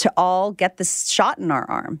to all get this shot in our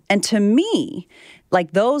arm. And to me,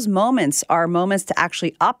 like, those moments are moments to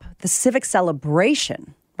actually up the civic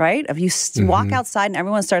celebration, right? If you walk outside and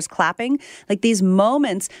everyone starts clapping, like these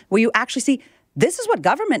moments where you actually see, this is what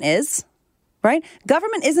government is, right?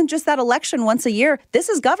 Government isn't just that election once a year. This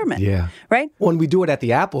is government, right? When we do it at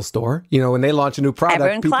the Apple store, you know, when they launch a new product,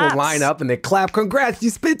 everyone people claps. line up and they clap. Congrats, you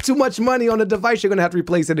spent too much money on a device. You're going to have to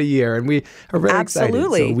replace it in a year. And we are very excited.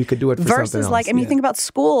 So we could do it for versus something else. Like, I mean, think about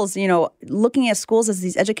schools, you know, looking at schools as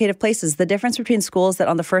these educative places. The difference between schools that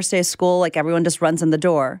on the first day of school, like, everyone just runs in the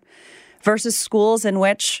door, versus schools in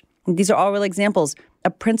which, these are all real examples,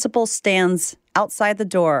 a principal stands outside the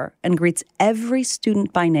door and greets every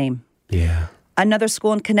student by name. Yeah. Another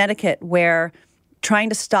school in Connecticut where, trying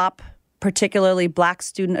to stop particularly Black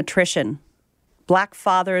student attrition, Black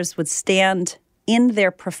fathers would stand in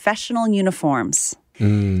their professional uniforms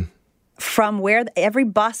from where every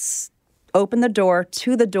bus opened the door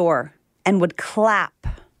to the door and would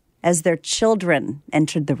clap as their children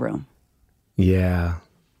entered the room. Yeah,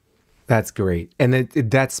 that's great. And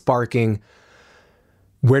that's sparking,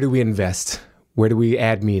 where do we invest? Where do we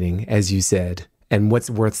add meaning, as you said? And what's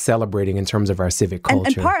worth celebrating in terms of our civic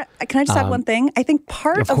culture. And part, can I just add one thing? I think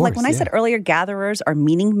part of like, when I said earlier, gatherers are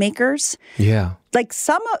meaning makers. Yeah. Like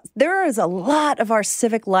there is a lot of our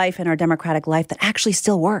civic life and our democratic life that actually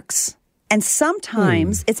still works. And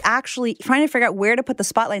sometimes it's actually trying to figure out where to put the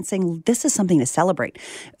spotlight and saying, this is something to celebrate.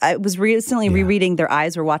 I was recently rereading Their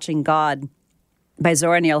Eyes Were Watching God by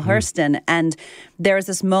Zora Neale Hurston. And there's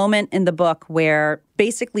this moment in the book where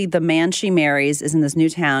basically the man she marries is in this new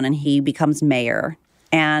town and he becomes mayor.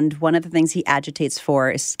 And one of the things he agitates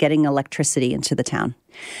for is getting electricity into the town.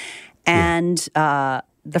 And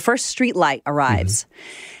the first street light arrives.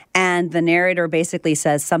 And the narrator basically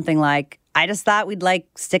says something like, I just thought we'd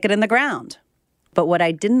stick it in the ground. But what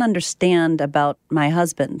I didn't understand about my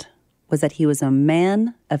husband was that he was a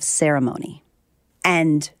man of ceremony.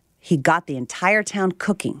 And he got the entire town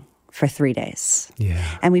cooking for 3 days. Yeah.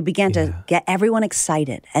 And we began to get everyone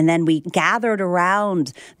excited. And then we gathered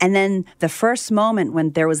around. And then the first moment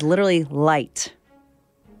when there was literally light,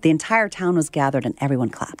 the entire town was gathered and everyone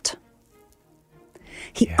clapped.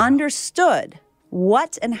 He understood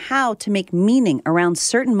what and how to make meaning around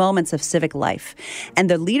certain moments of civic life. And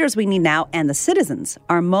the leaders we need now and the citizens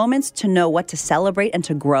are moments to know what to celebrate and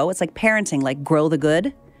to grow. It's like parenting, like grow the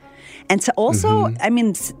good. And to also, I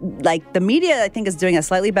mean, like the media, I think, is doing a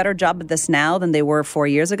slightly better job of this now than they were 4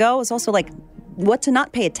 years ago. It's also like what to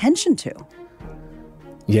not pay attention to.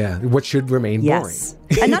 Yeah, what should remain boring.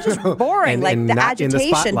 And not just boring, like the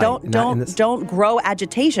agitation. Don't grow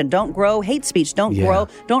agitation. Don't grow hate speech. Don't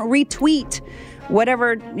retweet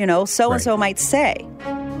whatever, so-and-so might say.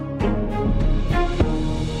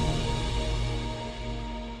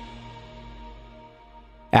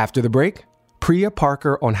 After the break, Priya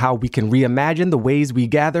Parker on how we can reimagine the ways we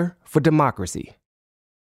gather for democracy.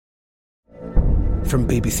 From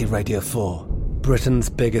BBC Radio 4, Britain's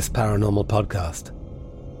biggest paranormal podcast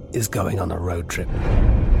is going on a road trip.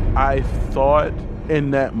 I thought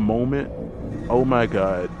in that moment, oh my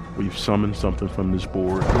God, we've summoned something from this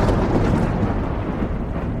board.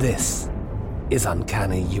 This is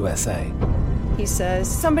Uncanny USA. He says,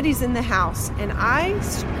 somebody's in the house, and I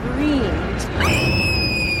screamed.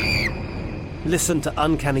 Listen to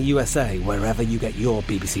Uncanny USA wherever you get your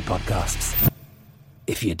BBC podcasts,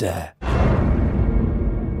 if you dare.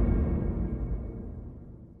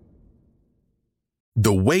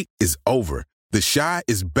 The wait is over. The Chi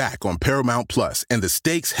is back on Paramount Plus, and the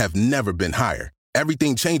stakes have never been higher.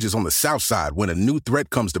 Everything changes on the South Side when a new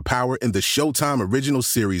threat comes to power in the Showtime original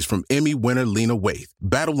series from Emmy winner Lena Waithe.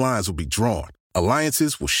 Battle lines will be drawn,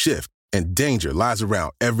 alliances will shift, and danger lies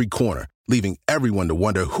around every corner, leaving everyone to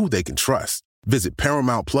wonder who they can trust. Visit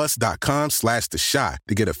ParamountPlus.com/The Chi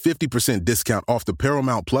to get a 50% discount off the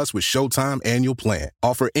Paramount Plus with Showtime annual plan.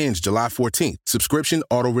 Offer ends July 14th. Subscription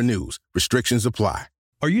auto-renews. Restrictions apply.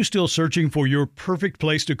 Are you still searching for your perfect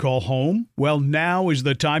place to call home? Well, now is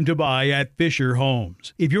the time to buy at Fisher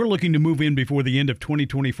Homes. If you're looking to move in before the end of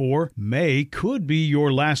 2024, May could be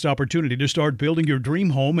your last opportunity to start building your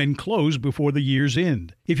dream home and close before the year's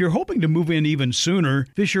end. If you're hoping to move in even sooner,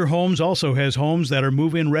 Fisher Homes also has homes that are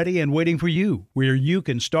move-in ready and waiting for you, where you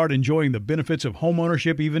can start enjoying the benefits of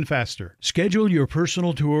homeownership even faster. Schedule your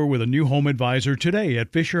personal tour with a new home advisor today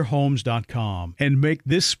at FisherHomes.com and make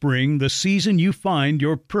this spring the season you find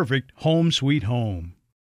your perfect home sweet home.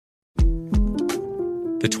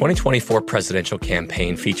 The 2024 presidential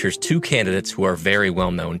campaign features two candidates who are very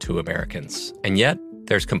well known to Americans. And yet,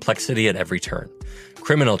 there's complexity at every turn.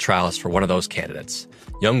 Criminal trials for one of those candidates.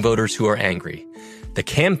 Young voters who are angry. The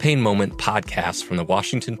Campaign Moment podcast from the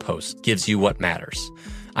Washington Post gives you what matters.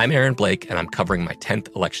 I'm Aaron Blake, and I'm covering my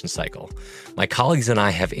 10th election cycle. My colleagues and I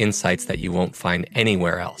have insights that you won't find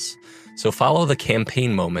anywhere else. So follow the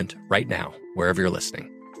Campaign Moment right now, wherever you're listening.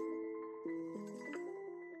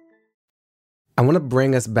 I want to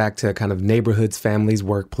bring us back to kind of neighborhoods, families,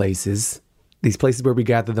 workplaces, these places where we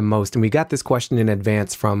gather the most. And we got this question in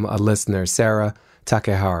advance from a listener, Sarah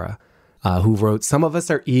Takehara, who wrote, "Some of us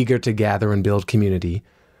are eager to gather and build community,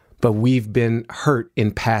 but we've been hurt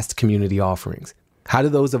in past community offerings. How do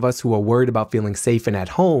those of us who are worried about feeling safe and at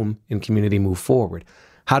home in community move forward?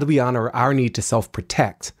 How do we honor our need to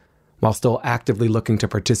self-protect while still actively looking to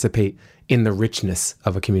participate in the richness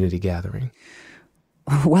of a community gathering?"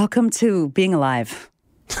 Welcome to being alive.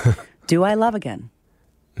 Do I love again?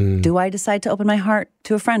 Do I decide to open my heart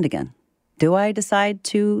to a friend again? Do I decide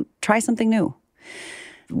to try something new?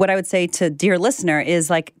 What I would say to dear listener is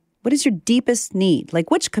like, what is your deepest need? Like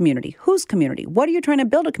which community? Whose community? What are you trying to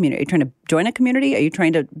build a community? Are you trying to join a community? Are you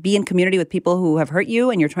trying to be in community with people who have hurt you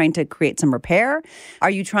and you're trying to create some repair? Are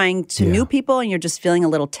you trying to new people and you're just feeling a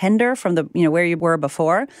little tender from the, where you were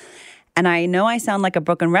before? And I know I sound like a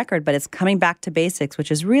broken record, but it's coming back to basics,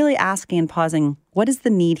 which is really asking and pausing, what is the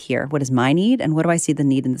need here? What is my need? And what do I see the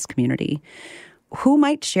need in this community? Who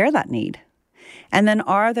might share that need? And then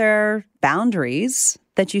are there boundaries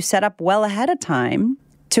that you set up well ahead of time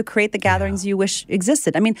to create the gatherings you wish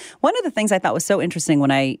existed? I mean, one of the things I thought was so interesting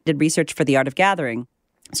when I did research for The Art of Gathering.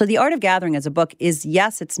 So The Art of Gathering as a book is,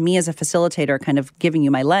 yes, it's me as a facilitator kind of giving you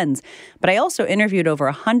my lens, but I also interviewed over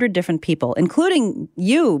 100 different people, including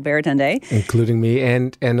you, Baratende. Including me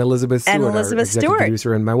and Elizabeth Stewart, our executive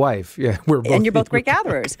producer, and my wife. Yeah, you're both great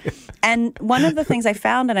gatherers. And one of the things I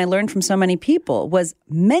found and I learned from so many people was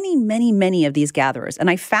many, many, many of these gatherers. And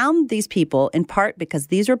I found these people in part because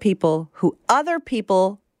these were people who other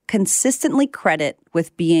people consistently credit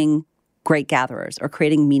with being great gatherers or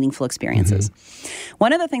creating meaningful experiences.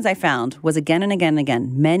 One of the things I found was again and again and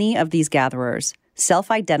again, many of these gatherers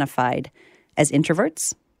self-identified as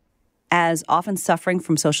introverts, as often suffering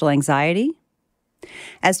from social anxiety,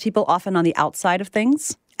 as people often on the outside of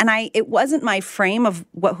things. And it wasn't my frame of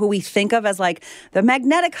who we think of as like the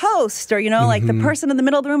magnetic host or, like the person in the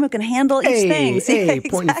middle of the room who can handle each thing. Exactly.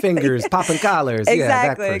 Pointing fingers, popping collars. Exactly. Yeah,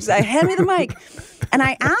 that person. Hand me the mic. And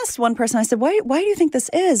I asked one person, I said, why do you think this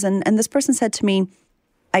is? And this person said to me,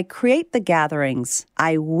 I create the gatherings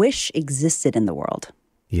I wish existed in the world.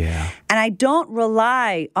 Yeah. And I don't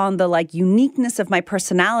rely on the uniqueness of my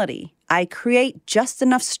personality. I create just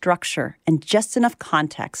enough structure and just enough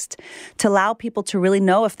context to allow people to really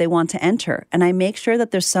know if they want to enter. And I make sure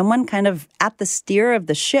that there's someone kind of at the steer of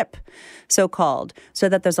the ship, so-called, so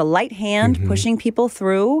that there's a light hand pushing people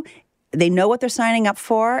through. They know what they're signing up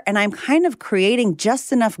for. And I'm kind of creating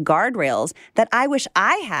just enough guardrails that I wish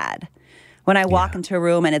I had when I walk into a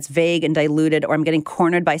room and it's vague and diluted, or I'm getting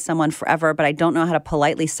cornered by someone forever, but I don't know how to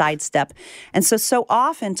politely sidestep. And so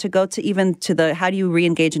often to go to even to the how do you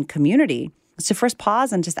re-engage in community, is to first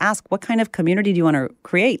pause and just ask, what kind of community do you want to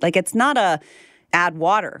create? Like, it's not a add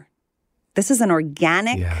water. This is an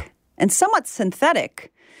organic and somewhat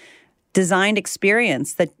synthetic designed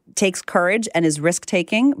experience that takes courage and is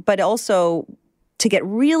risk-taking, but also to get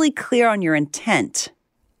really clear on your intent,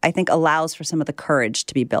 I think allows for some of the courage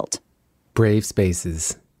to be built. Brave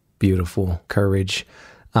spaces, beautiful, courage.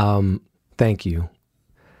 Thank you.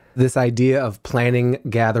 This idea of planning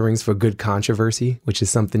gatherings for good controversy, which is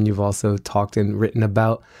something you've also talked and written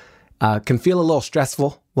about, can feel a little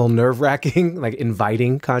stressful, a little nerve-wracking, like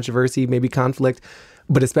inviting controversy, maybe conflict,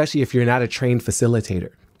 but especially if you're not a trained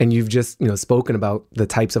facilitator and you've just, spoken about the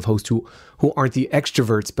types of hosts who aren't the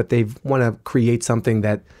extroverts, but they want to create something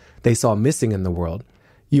that they saw missing in the world.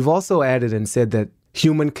 You've also added and said that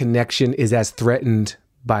human connection is as threatened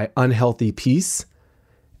by unhealthy peace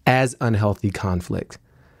as unhealthy conflict.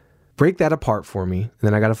 Break that apart for me, and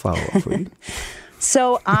then I got a follow-up for you.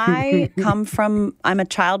 So I'm a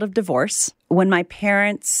child of divorce. When my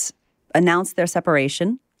parents announced their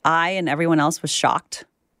separation, I and everyone else was shocked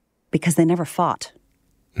because they never fought.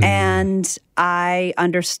 And I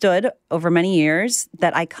understood over many years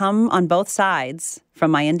that I come on both sides,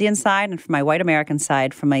 from my Indian side and from my white American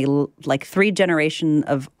side, from a 3 generation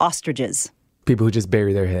of ostriches. People who just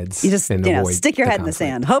bury their heads. You just, stick your head in the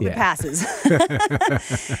sand, hope it passes.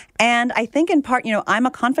 And I think in part, I'm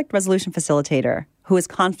a conflict resolution facilitator who is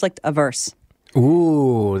conflict averse.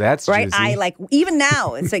 Ooh, that's right. Juicy. Even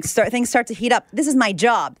now, it's like things start to heat up. This is my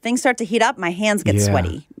job. Things start to heat up. My hands get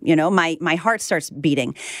sweaty. My heart starts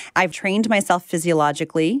beating. I've trained myself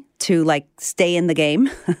physiologically to stay in the game.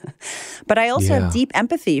 But I also have deep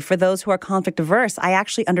empathy for those who are conflict averse. I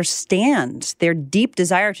actually understand their deep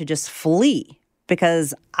desire to just flee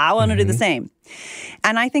because I want to do the same.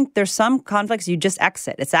 And I think there's some conflicts you just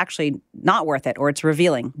exit. It's actually not worth it or it's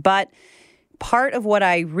revealing. But part of what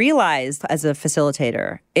I realized as a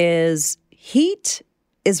facilitator is heat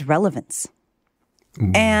is relevance.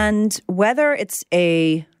 And whether it's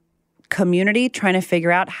a community trying to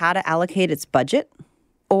figure out how to allocate its budget,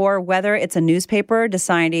 or whether it's a newspaper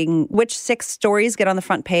deciding which 6 stories get on the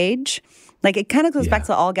front page, it kind of goes back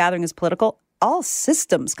to all gathering is political. All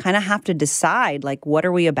systems kind of have to decide, what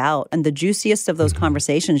are we about? And the juiciest of those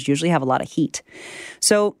conversations usually have a lot of heat.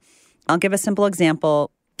 So I'll give a simple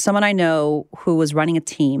example. Someone I know who was running a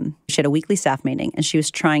team, she had a weekly staff meeting, and she was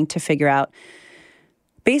trying to figure out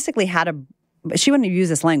basically how to, she wouldn't use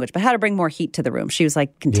this language, but how to bring more heat to the room. She was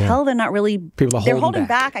like, can tell they're not really, they're holding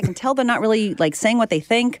back. I can tell they're not really saying what they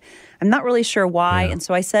think. I'm not really sure why. And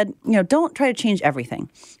so I said, don't try to change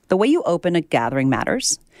everything. The way you open a gathering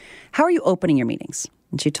matters. How are you opening your meetings?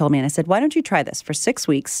 And she told me, and I said, why don't you try this? For 6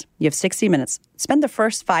 weeks, you have 60 minutes. Spend the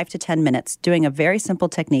first 5 to 10 minutes doing a very simple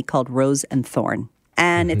technique called rose and thorn.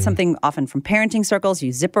 And it's something often from parenting circles.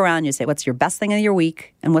 You zip around, you say, what's your best thing of your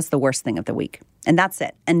week and what's the worst thing of the week? And that's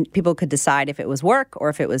it. And people could decide if it was work or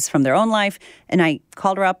if it was from their own life. And I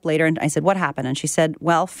called her up later and I said, what happened? And she said,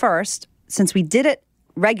 well, first, since we did it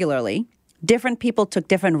regularly, different people took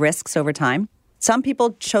different risks over time. Some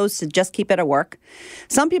people chose to just keep it at work.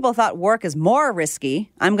 Some people thought work is more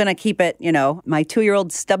risky. I'm going to keep it, my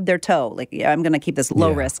 2-year-old stubbed their toe. I'm going to keep this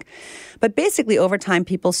low risk. But basically, over time,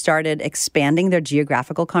 people started expanding their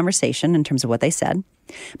geographical conversation in terms of what they said.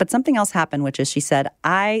 But something else happened, which is she said,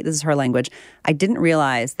 this is her language, I didn't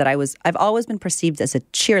realize that I've always been perceived as a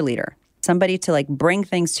cheerleader, somebody to bring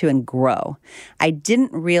things to and grow. I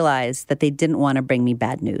didn't realize that they didn't want to bring me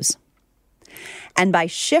bad news. And by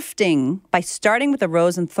starting with the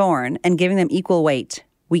rose and thorn and giving them equal weight,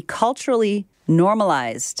 we culturally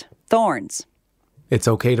normalized thorns. It's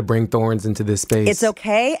okay to bring thorns into this space. It's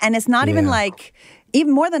okay. And it's not even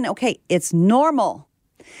even more than okay, it's normal.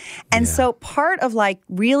 And so part of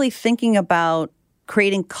really thinking about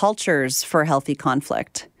creating cultures for healthy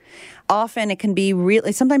conflict, often it can be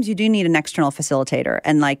really, sometimes you do need an external facilitator.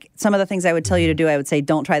 And some of the things I would tell you to do, I would say,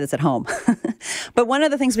 don't try this at home. But one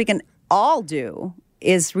of the things we can all do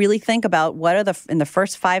is really think about what are in the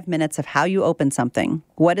first 5 minutes of how you open something.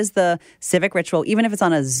 What is the civic ritual, even if it's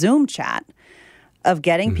on a Zoom chat, of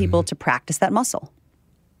getting people to practice that muscle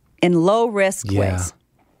in low risk ways.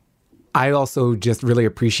 I also just really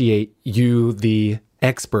appreciate you, the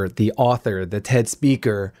expert, the author, the TED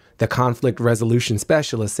speaker, the conflict resolution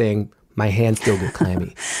specialist saying, my hands still get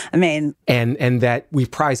clammy. I mean... And that we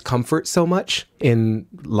prize comfort so much in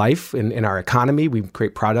life, in our economy. We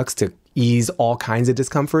create products to ease all kinds of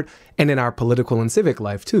discomfort, and in our political and civic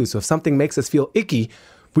life too. So if something makes us feel icky,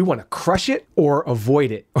 we want to crush it or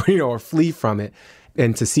avoid it or flee from it.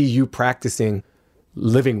 And to see you practicing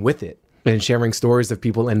living with it and sharing stories of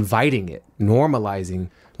people inviting it, normalizing,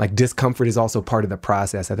 discomfort is also part of the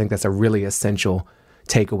process. I think that's a really essential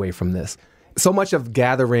takeaway from this. So much of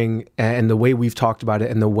gathering and the way we've talked about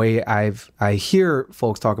it and the way I hear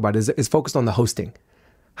folks talk about it is focused on the hosting,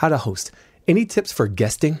 how to host. Any tips for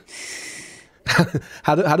guesting?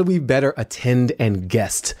 How do we better attend and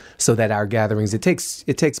guest so that our gatherings, it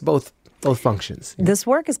takes both functions? This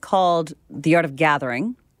work is called The Art of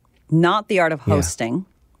Gathering, not the art of hosting,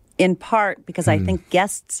 in part because I think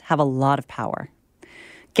guests have a lot of power.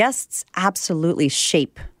 Guests absolutely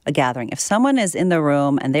shape a gathering. If someone is in the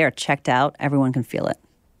room and they are checked out, everyone can feel it,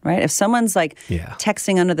 right? If someone's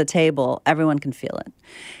texting under the table, everyone can feel it.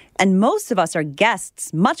 And most of us are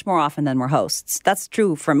guests much more often than we're hosts. That's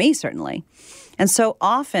true for me, certainly. And so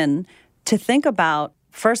often to think about,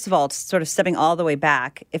 first of all, sort of stepping all the way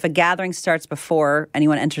back, if a gathering starts before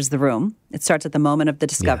anyone enters the room, it starts at the moment of the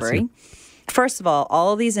discovery. First of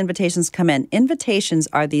all of these invitations come in. Invitations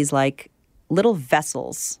are these little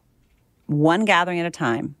vessels one gathering at a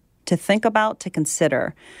time, to think about, to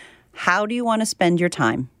consider, how do you want to spend your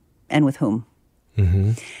time and with whom?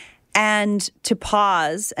 Mm-hmm. And to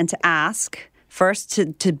pause and to ask, first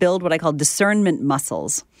to build what I call discernment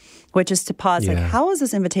muscles, which is to pause, like, how is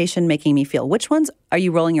this invitation making me feel? Which ones are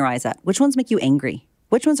you rolling your eyes at? Which ones make you angry?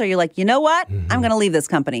 Which ones are you like, you know what? I'm going to leave this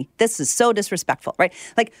company. This is so disrespectful, right?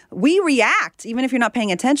 Like, we react even if you're not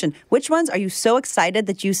paying attention. Which ones are you so excited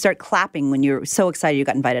that you start clapping when you're so excited you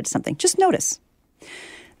got invited to something? Just notice.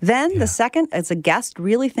 Then the second, as a guest,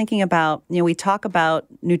 really thinking about, we talk about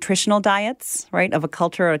nutritional diets, right, of a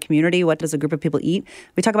culture or a community. What does a group of people eat?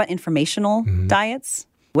 We talk about informational diets.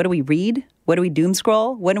 What do we read? What do we doom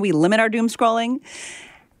scroll? When do we limit our doom scrolling?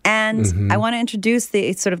 And I want to introduce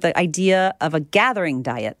the sort of the idea of a gathering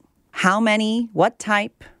diet. How many, what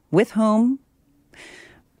type, with whom,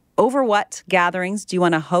 over what gatherings do you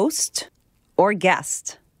want to host or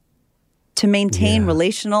guest to maintain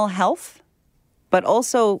relational health, but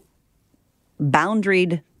also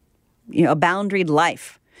boundaried, a boundaried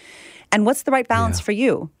life? And what's the right balance for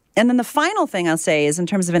you? And then the final thing I'll say is, in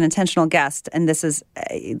terms of an intentional guest, and this is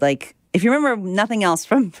like, if you remember nothing else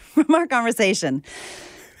from our conversation,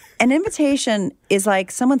 an invitation is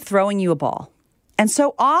like someone throwing you a ball. And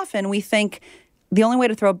so often we think the only way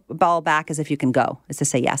to throw a ball back is if you can go, is to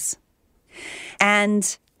say yes.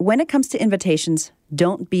 And when it comes to invitations,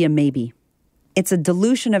 don't be a maybe. It's a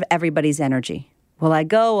dilution of everybody's energy. Will I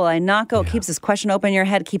go? Will I not go? It keeps this question open in your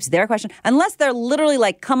head. It keeps their question. Unless they're literally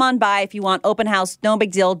like, come on by if you want, open house, no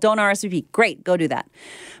big deal, don't RSVP. Great, go do that.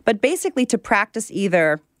 But basically to practice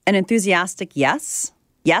either an enthusiastic yes,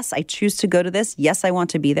 I choose to go to this, yes, I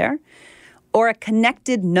want to be there, or a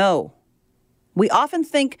connected no. We often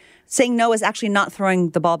think saying no is actually not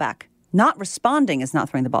throwing the ball back. Not responding is not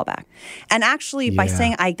throwing the ball back. And actually by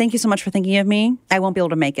saying, I thank you so much for thinking of me, I won't be able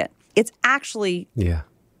to make it. It's actually,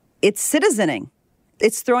 it's citizening.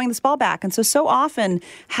 It's throwing this ball back. And so often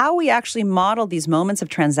how we actually model these moments of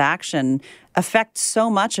transaction affects so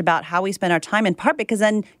much about how we spend our time, in part because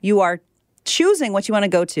then you are choosing what you want to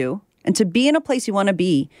go to. And to be in a place you want to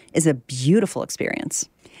be is a beautiful experience.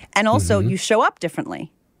 And also you show up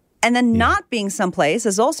differently. And then not being someplace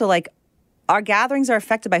is also like, our gatherings are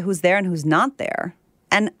affected by who's there and who's not there.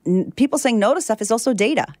 And people saying no to stuff is also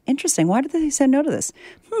data. Interesting. Why did they say no to this?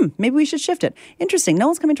 Maybe we should shift it. Interesting. No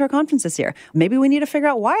one's coming to our conference this year. Maybe we need to figure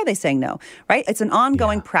out why are they saying no, right? It's an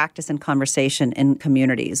ongoing practice and conversation in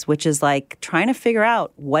communities, which is like trying to figure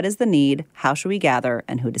out what is the need, how should we gather,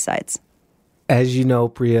 and who decides. As you know,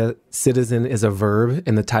 Priya, citizen is a verb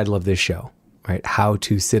in the title of this show, right? How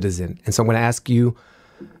to citizen. And so I'm going to ask you,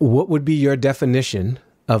 what would be your definition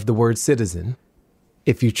of the word citizen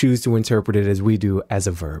if you choose to interpret it as we do as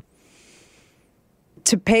a verb?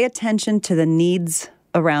 To pay attention to the needs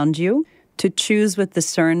around you, to choose with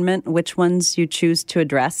discernment which ones you choose to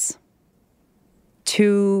address,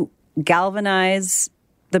 to galvanize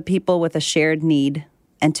the people with a shared need,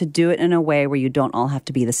 and to do it in a way where you don't all have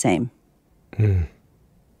to be the same.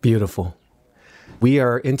 Beautiful. We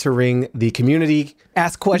are entering the community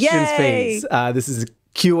Ask Questions phase. This is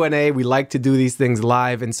Q&A. We like to do these things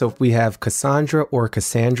live. And so if we have Cassandra or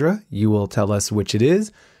Cassandra, you will tell us which it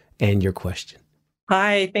is and your question.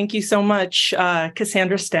 Hi, thank you so much.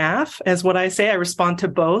 Cassandra Staff, as what I say, I respond to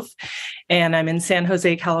both. And I'm in San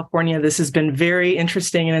Jose, California. This has been very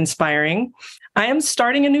interesting and inspiring. I am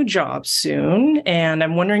starting a new job soon, and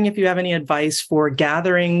I'm wondering if you have any advice for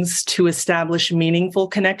gatherings to establish meaningful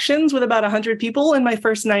connections with about 100 people in my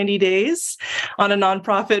first 90 days on a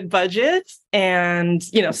nonprofit budget, and,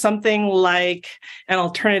 something like an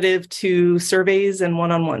alternative to surveys and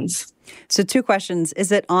one-on-ones. So 2 questions.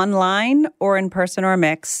 Is it online or in person or a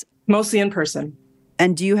mix? Mostly in person.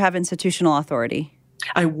 And do you have institutional authority?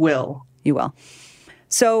 I will. You will.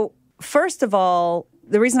 So first of all,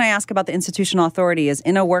 the reason I ask about the institutional authority is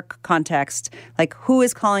in a work context, like who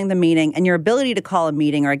is calling the meeting, and your ability to call a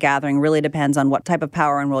meeting or a gathering really depends on what type of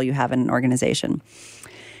power and role you have in an organization.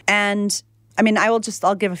 And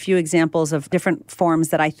I'll give a few examples of different forms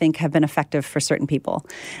that I think have been effective for certain people.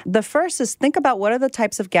 The first is think about what are the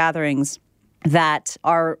types of gatherings that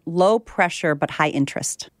are low pressure but high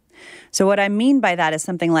interest. So what I mean by that is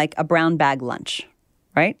something like a brown bag lunch,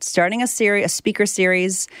 right? Starting a speaker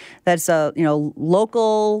series that's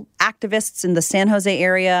local activists in the San Jose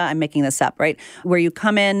area. I'm making this up, right? Where you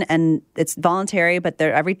come in and it's voluntary, but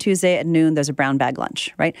every Tuesday at noon, there's a brown bag lunch,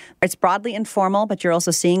 right? It's broadly informal, but you're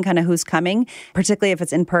also seeing kind of who's coming, particularly if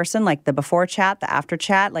it's in person, like the before chat, the after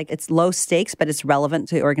chat, like it's low stakes, but it's relevant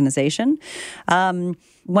to the organization.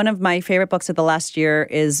 One of my favorite books of the last year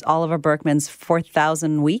is Oliver Burkeman's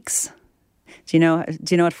 4,000 Weeks. Do you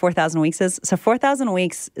know what 4,000 weeks is? So 4,000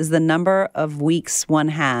 weeks is the number of weeks one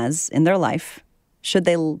has in their life should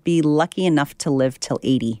they be lucky enough to live till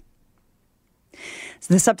 80.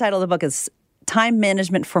 So the subtitle of the book is Time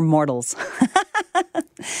Management for Mortals.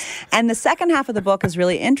 And the second half of the book is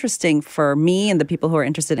really interesting for me and the people who are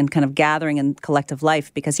interested in kind of gathering and collective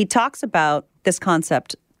life, because he talks about this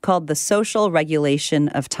concept called the social regulation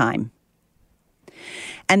of time.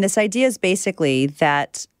 And this idea is basically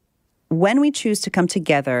that when we choose to come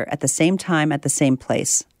together at the same time, at the same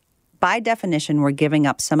place, by definition, we're giving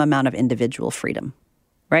up some amount of individual freedom,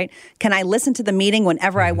 right? Can I listen to the meeting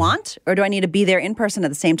whenever I want, or do I need to be there in person at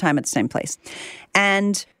the same time, at the same place?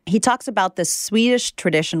 And he talks about this Swedish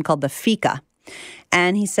tradition called the fika.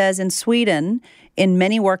 And he says in Sweden, in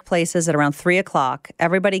many workplaces at around 3 o'clock,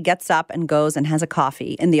 everybody gets up and goes and has a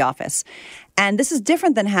coffee in the office. And this is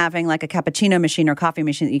different than having like a cappuccino machine or coffee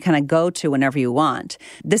machine that you kind of go to whenever you want.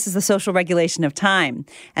 This is the social regulation of time.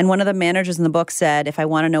 And one of the managers in the book said, if I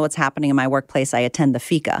want to know what's happening in my workplace, I attend the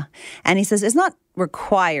fika. And he says, it's not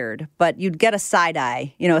required, but you'd get a side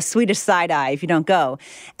eye, a Swedish side eye if you don't go.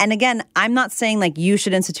 And again, I'm not saying like you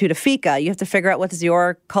should institute a fika. You have to figure out what is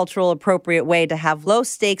your cultural appropriate way to have low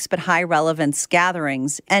stakes but high relevance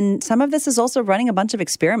gatherings. And some of this is also running a bunch of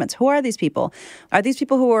experiments. Who are these people? Are these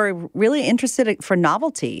people who are really interested for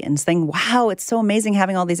novelty and saying, wow, it's so amazing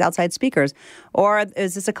having all these outside speakers? Or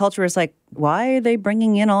is this a culture where it's like, why are they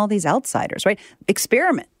bringing in all these outsiders, right?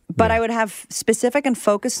 Experiment. But I would have specific and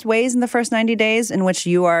focused ways in the first 90 days in which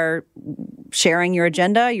you are sharing your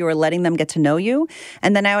agenda, you are letting them get to know you.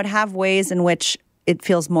 And then I would have ways in which it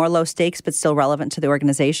feels more low stakes but still relevant to the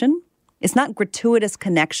organization. It's not gratuitous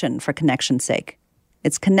connection for connection's sake.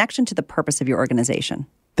 It's connection to the purpose of your organization.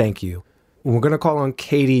 Thank you. We're going to call on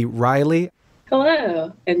Katie Riley.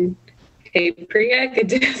 Hello. And hey, Priya, good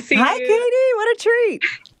to see you. Hi, Katie. What a treat.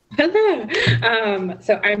 Hello.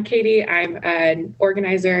 So I'm Katie. I'm an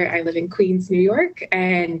organizer. I live in Queens, New York,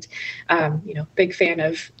 and, big fan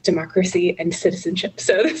of democracy and citizenship.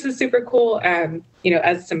 So this is super cool.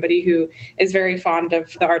 As somebody who is very fond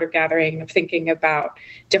of the art of gathering, of thinking about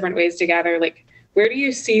different ways to gather, like, where do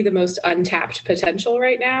you see the most untapped potential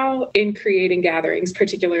right now in creating gatherings,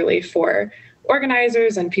 particularly for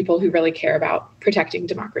organizers and people who really care about protecting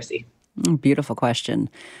democracy? Beautiful question.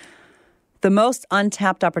 The most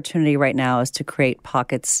untapped opportunity right now is to create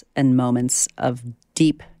pockets and moments of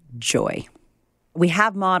deep joy. We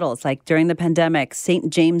have models like during the pandemic,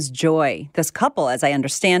 St. James Joy, this couple, as I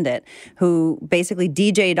understand it, who basically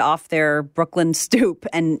DJ'd off their Brooklyn stoop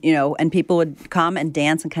and people would come and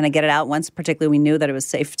dance and kind of get it out. Once particularly we knew that it was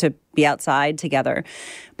safe to be outside together.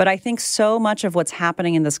 But I think so much of what's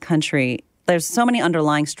happening in this country, there's so many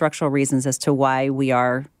underlying structural reasons as to why we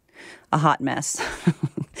are a hot mess,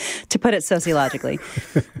 to put it sociologically.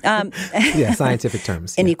 Scientific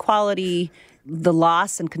terms. Inequality, the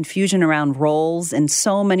loss and confusion around roles in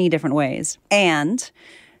so many different ways. And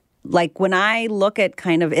like when I look at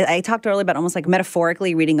I talked earlier about almost like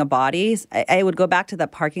metaphorically reading a body, I would go back to the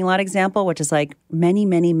parking lot example, which is like many,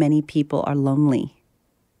 many, many people are lonely.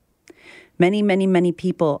 Many, many, many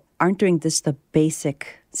people aren't doing just the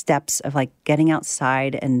basic steps of like getting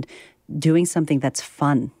outside and doing something that's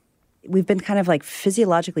fun. We've been kind of like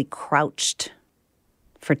physiologically crouched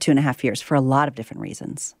for 2.5 years for a lot of different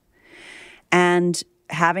reasons. And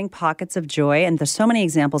having pockets of joy, and there's so many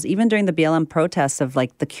examples, even during the BLM protests of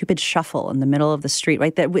like the Cupid shuffle in the middle of the street,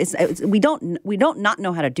 right? That we don't not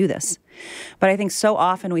know how to do this. But I think so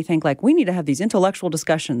often we think like we need to have these intellectual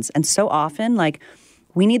discussions. And so often like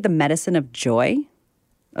we need the medicine of joy,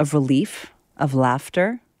 of relief, of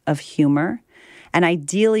laughter, of humor, and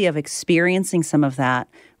ideally of experiencing some of that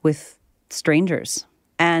with strangers.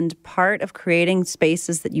 And part of creating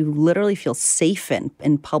spaces that you literally feel safe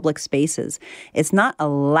in public spaces, it's not a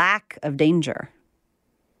lack of danger.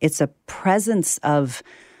 It's a presence of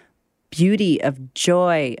beauty, of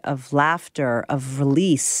joy, of laughter, of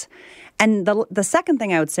release. And the second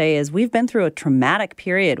thing I would say is we've been through a traumatic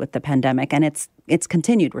period with the pandemic, and it's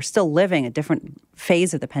continued. We're still living a different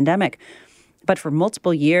phase of the pandemic. But for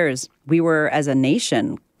multiple years, we were, as a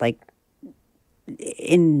nation,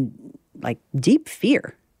 in deep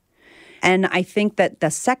fear. And I think that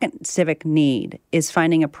the second civic need is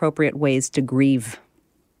finding appropriate ways to grieve.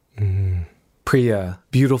 Priya,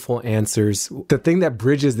 beautiful answers. The thing that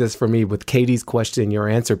bridges this for me with Katie's question, your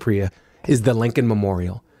answer, Priya, is the Lincoln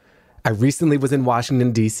Memorial. I recently was in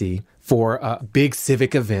Washington, D.C. for a big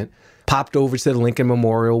civic event, popped over to the Lincoln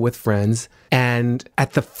Memorial with friends, and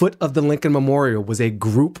at the foot of the Lincoln Memorial was a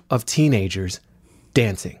group of teenagers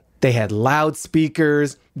dancing. They had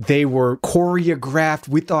loudspeakers. They were choreographed.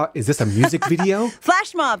 We thought, is this a music video?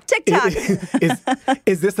 Flash mob, TikTok.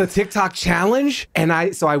 Is this a TikTok challenge?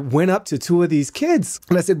 And so I went up to two of these kids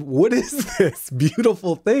and I said, what is this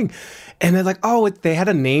beautiful thing? And they're like, oh, they had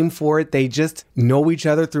a name for it. They just know each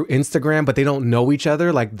other through Instagram, but they don't know each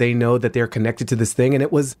other. Like they know that they're connected to this thing. And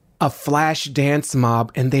it was a flash dance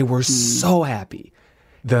mob and they were so happy.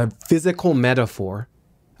 The physical metaphor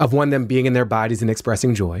of one, them being in their bodies and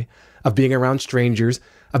expressing joy, of being around strangers,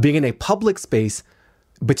 of being in a public space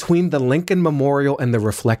between the Lincoln Memorial and the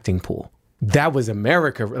reflecting pool. That was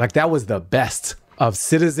America. Like that was the best of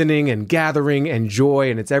citizening and gathering and joy.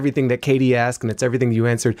 And it's everything that Katie asked and it's everything you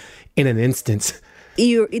answered in an instant.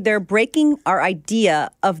 They're breaking our idea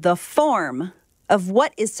of the form of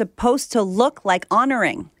what is supposed to look like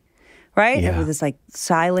honoring. Right? Yeah. With this like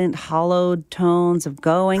silent, hollowed tones of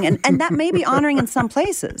going. And that may be honoring in some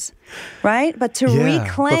places, right? But to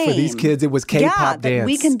reclaim. But for these kids, it was K-pop dance. That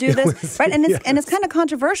we can do this, right? And it's kind of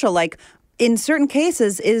controversial. Like in certain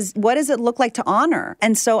cases, what does it look like to honor?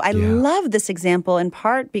 And so I love this example in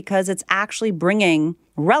part because it's actually bringing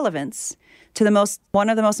relevance to one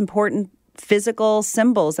of the most important physical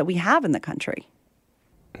symbols that we have in the country.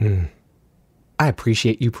 I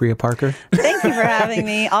appreciate you, Priya Parker. Thank you for having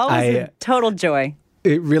me. Always a total joy.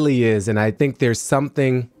 It really is. And I think there's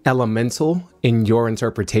something elemental in your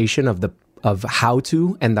interpretation of how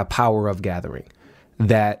to and the power of gathering.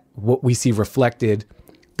 That what we see reflected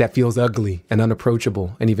that feels ugly and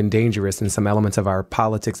unapproachable and even dangerous in some elements of our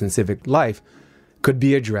politics and civic life could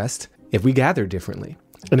be addressed if we gathered differently.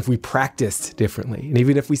 And if we practiced differently, and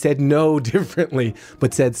even if we said no differently,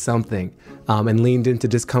 but said something and leaned into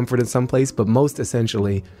discomfort in some place, but most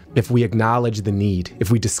essentially, if we acknowledge the need,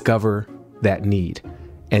 if we discover that need,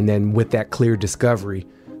 and then with that clear discovery,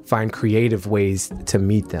 find creative ways to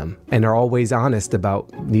meet them and are always honest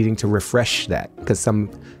about needing to refresh that because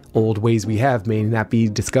some old ways we have may not be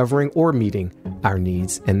discovering or meeting our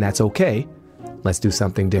needs, and that's okay. Let's do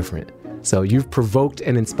something different. So you've provoked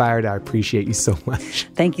and inspired. I appreciate you so much.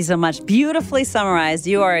 Thank you so much. Beautifully summarized.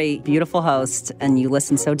 You are a beautiful host and you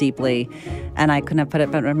listen so deeply. And I couldn't have put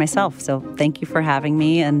it better myself. So thank you for having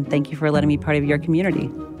me and thank you for letting me be part of your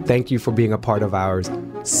community. Thank you for being a part of ours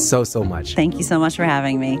so much. Thank you so much for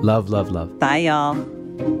having me. Love, love, love. Bye, y'all.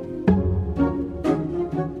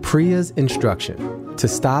 Priya's instruction to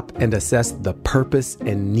stop and assess the purpose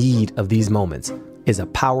and need of these moments is a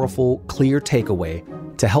powerful, clear takeaway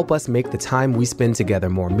to help us make the time we spend together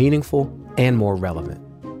more meaningful and more relevant.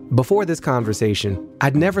 Before this conversation,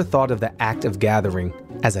 I'd never thought of the act of gathering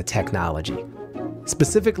as a technology,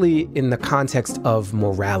 specifically in the context of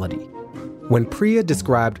morality. When Priya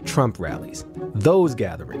described Trump rallies, those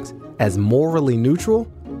gatherings, as morally neutral,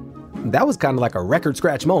 that was kind of like a record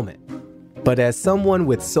scratch moment. But as someone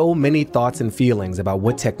with so many thoughts and feelings about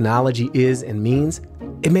what technology is and means,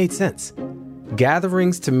 it made sense.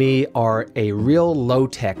 Gatherings to me are a real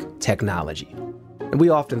low-tech technology. And we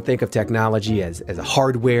often think of technology as a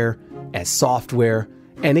hardware, as software,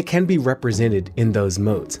 and it can be represented in those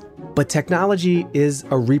modes. But technology is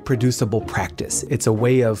a reproducible practice. It's a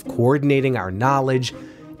way of coordinating our knowledge.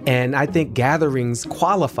 And I think gatherings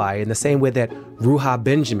qualify in the same way that Ruha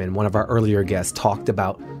Benjamin, one of our earlier guests, talked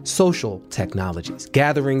about social technologies.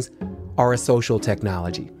 Gatherings are a social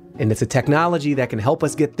technology. And it's a technology that can help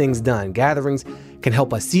us get things done. Gatherings can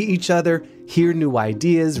help us see each other, hear new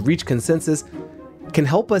ideas, reach consensus, can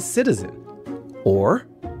help us citizen. Or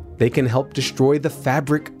they can help destroy the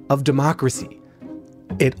fabric of democracy.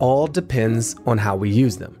 It all depends on how we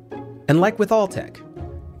use them. And like with all tech,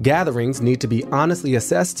 gatherings need to be honestly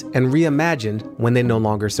assessed and reimagined when they no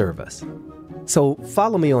longer serve us. So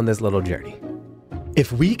follow me on this little journey.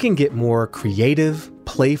 If we can get more creative,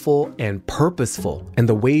 playful, and purposeful in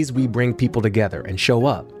the ways we bring people together and show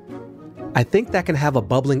up, I think that can have a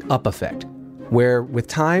bubbling up effect, where with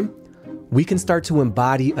time, we can start to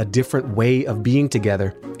embody a different way of being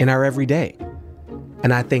together in our everyday.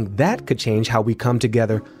 And I think that could change how we come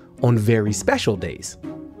together on very special days,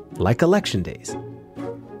 like election days.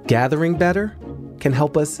 Gathering better can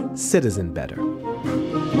help us citizen better.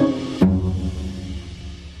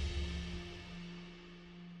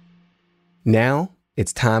 Now,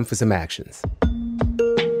 it's time for some actions.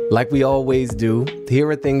 Like we always do, here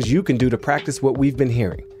are things you can do to practice what we've been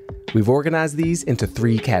hearing. We've organized these into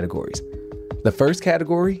 3 categories. The first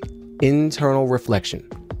category, internal reflection.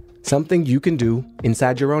 Something you can do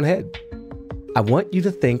inside your own head. I want you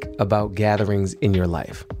to think about gatherings in your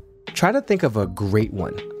life. Try to think of a great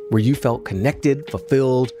one where you felt connected,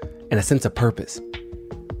 fulfilled, and a sense of purpose.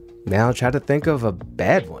 Now try to think of a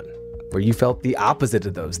bad one where you felt the opposite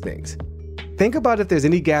of those things. think about if there's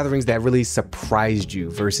any gatherings that really surprised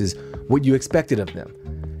you versus what you expected of them.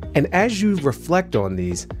 And as you reflect on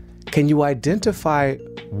these, can you identify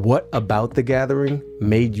what about the gathering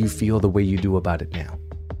made you feel the way you do about it now?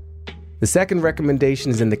 The second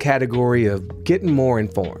recommendation is in the category of getting more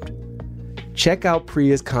informed. Check out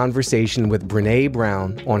Priya's conversation with Brené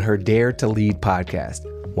Brown on her Dare to Lead podcast.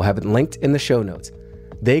 We'll have it linked in the show notes.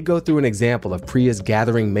 They go through an example of Priya's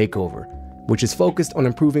gathering makeover, which is focused on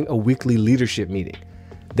improving a weekly leadership meeting.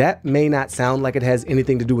 That may not sound like it has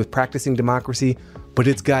anything to do with practicing democracy, but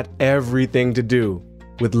it's got everything to do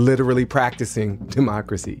with literally practicing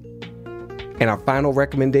democracy. And our final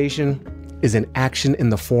recommendation is an action in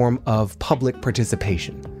the form of public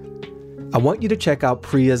participation. I want you to check out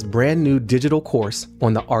Priya's brand new digital course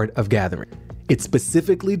on the art of gathering. It's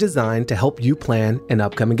specifically designed to help you plan an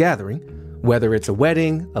upcoming gathering, whether it's a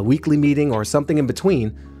wedding, a weekly meeting, or something in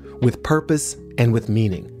between, with purpose and with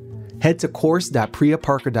meaning. Head to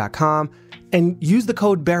course.priyaparker.com and use the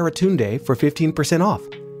code Baratunde for 15% off.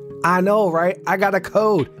 I know, right? I got a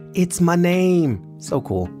code. It's my name. So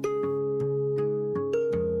cool.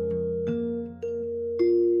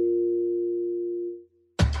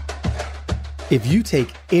 If you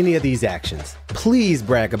take any of these actions, please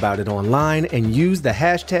brag about it online and use the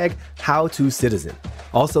hashtag #HowToCitizen.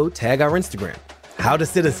 Also, tag our Instagram,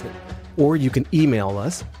 HowToCitizen, or you can email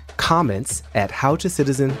us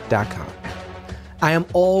comments@howtocitizen.com. I am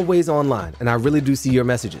always online, and I really do see your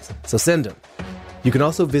messages, so send them. You can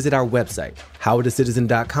also visit our website,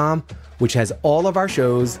 howtocitizen.com, which has all of our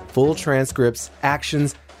shows, full transcripts,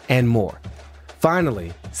 actions, and more.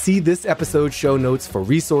 Finally, see this episode's show notes for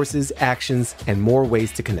resources, actions, and more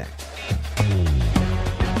ways to connect.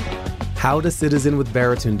 How to Citizen with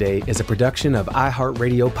Baratunde is a production of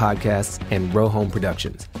iHeartRadio Podcasts and Row Home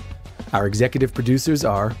Productions. Our executive producers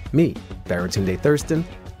are me, Baratunde Thurston,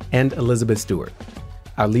 and Elizabeth Stewart.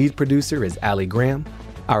 Our lead producer is Ali Graham.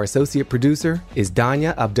 Our associate producer is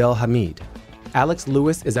Danya Abdel-Hamid. Alex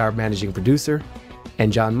Lewis is our managing producer,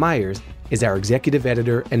 and John Myers is our executive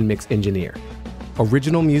editor and mix engineer.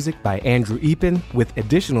 Original music by Andrew Epen with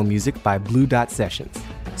additional music by Blue Dot Sessions.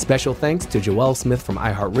 Special thanks to Joelle Smith from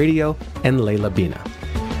iHeartRadio and Layla Bina.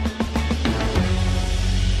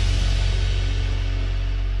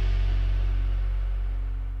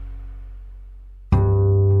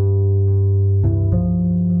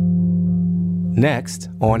 Next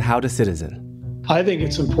on How to Citizen. I think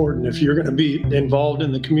it's important if you're going to be involved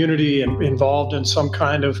in the community and involved in some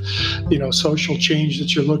kind of, social change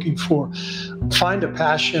that you're looking for. Find a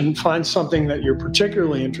passion, find something that you're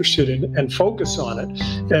particularly interested in and focus on it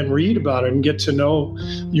and read about it and get to know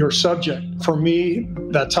your subject. For me,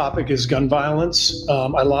 that topic is gun violence.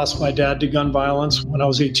 I lost my dad to gun violence when I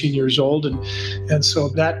was 18 years old. And so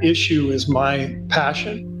that issue is my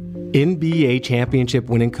passion. NBA championship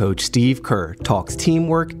winning coach Steve Kerr talks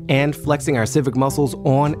teamwork and flexing our civic muscles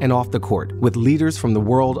on and off the court with leaders from the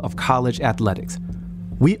world of college athletics.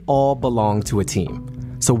 We all belong to a team.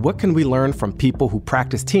 So what can we learn from people who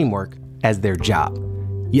practice teamwork as their job?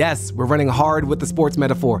 Yes, we're running hard with the sports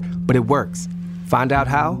metaphor, but it works. Find out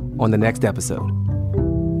how on the next episode.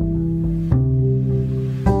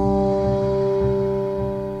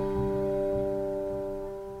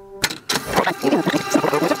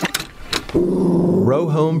 Row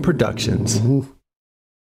Home Productions.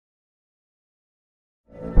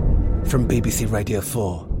 From BBC Radio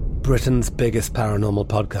 4, Britain's biggest paranormal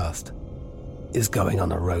podcast is going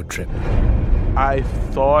on a road trip. I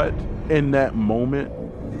thought in that moment,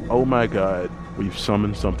 oh my God, we've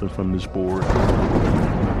summoned something from this board.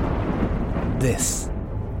 This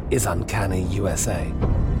is Uncanny USA.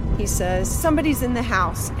 He says, somebody's in the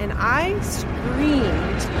house, and I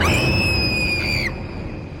screamed.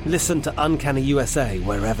 Listen to Uncanny USA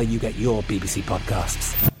wherever you get your BBC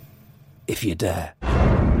podcasts, if you dare.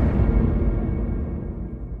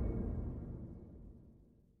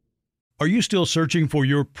 Are you still searching for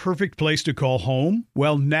your perfect place to call home?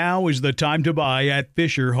 Well, now is the time to buy at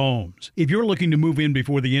Fisher Homes. If you're looking to move in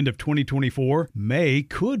before the end of 2024, May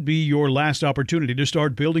could be your last opportunity to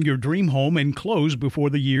start building your dream home and close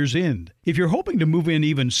before the year's end. If you're hoping to move in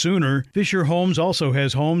even sooner, Fisher Homes also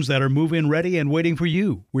has homes that are move-in ready and waiting for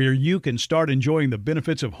you, where you can start enjoying the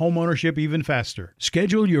benefits of homeownership even faster.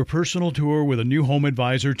 Schedule your personal tour with a new home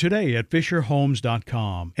advisor today at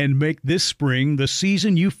FisherHomes.com and make this spring the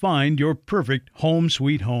season you find your perfect home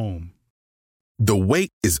sweet home. The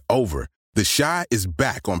wait is over. The Chi is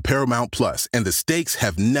back on Paramount Plus, and the stakes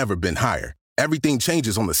have never been higher. Everything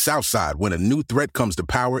changes on the South Side when a new threat comes to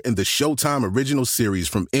power in the Showtime original series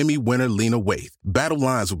from Emmy winner Lena Waithe. Battle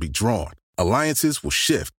lines will be drawn, alliances will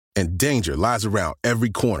shift, and danger lies around every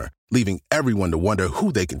corner. leaving everyone to wonder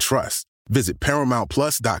who they can trust. Visit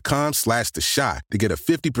ParamountPlus.com/The Shot to get a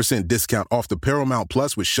 50% discount off the Paramount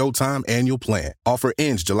Plus with Showtime annual plan. Offer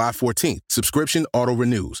ends July 14th. Subscription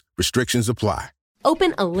auto-renews. Restrictions apply.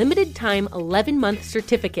 Open a limited-time 11-month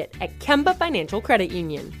certificate at Kemba Financial Credit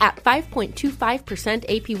Union. At 5.25%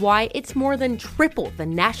 APY, it's more than triple the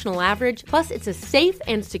national average, plus it's a safe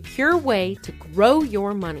and secure way to grow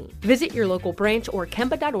your money. Visit your local branch or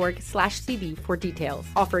kemba.org/CD for details.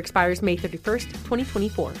 Offer expires May 31st,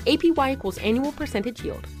 2024. APY equals annual percentage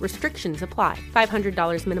yield. Restrictions apply.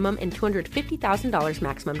 $500 minimum and $250,000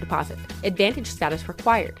 maximum deposit. Advantage status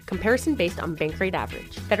required. Comparison based on bank rate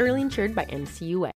average. Federally insured by NCUA.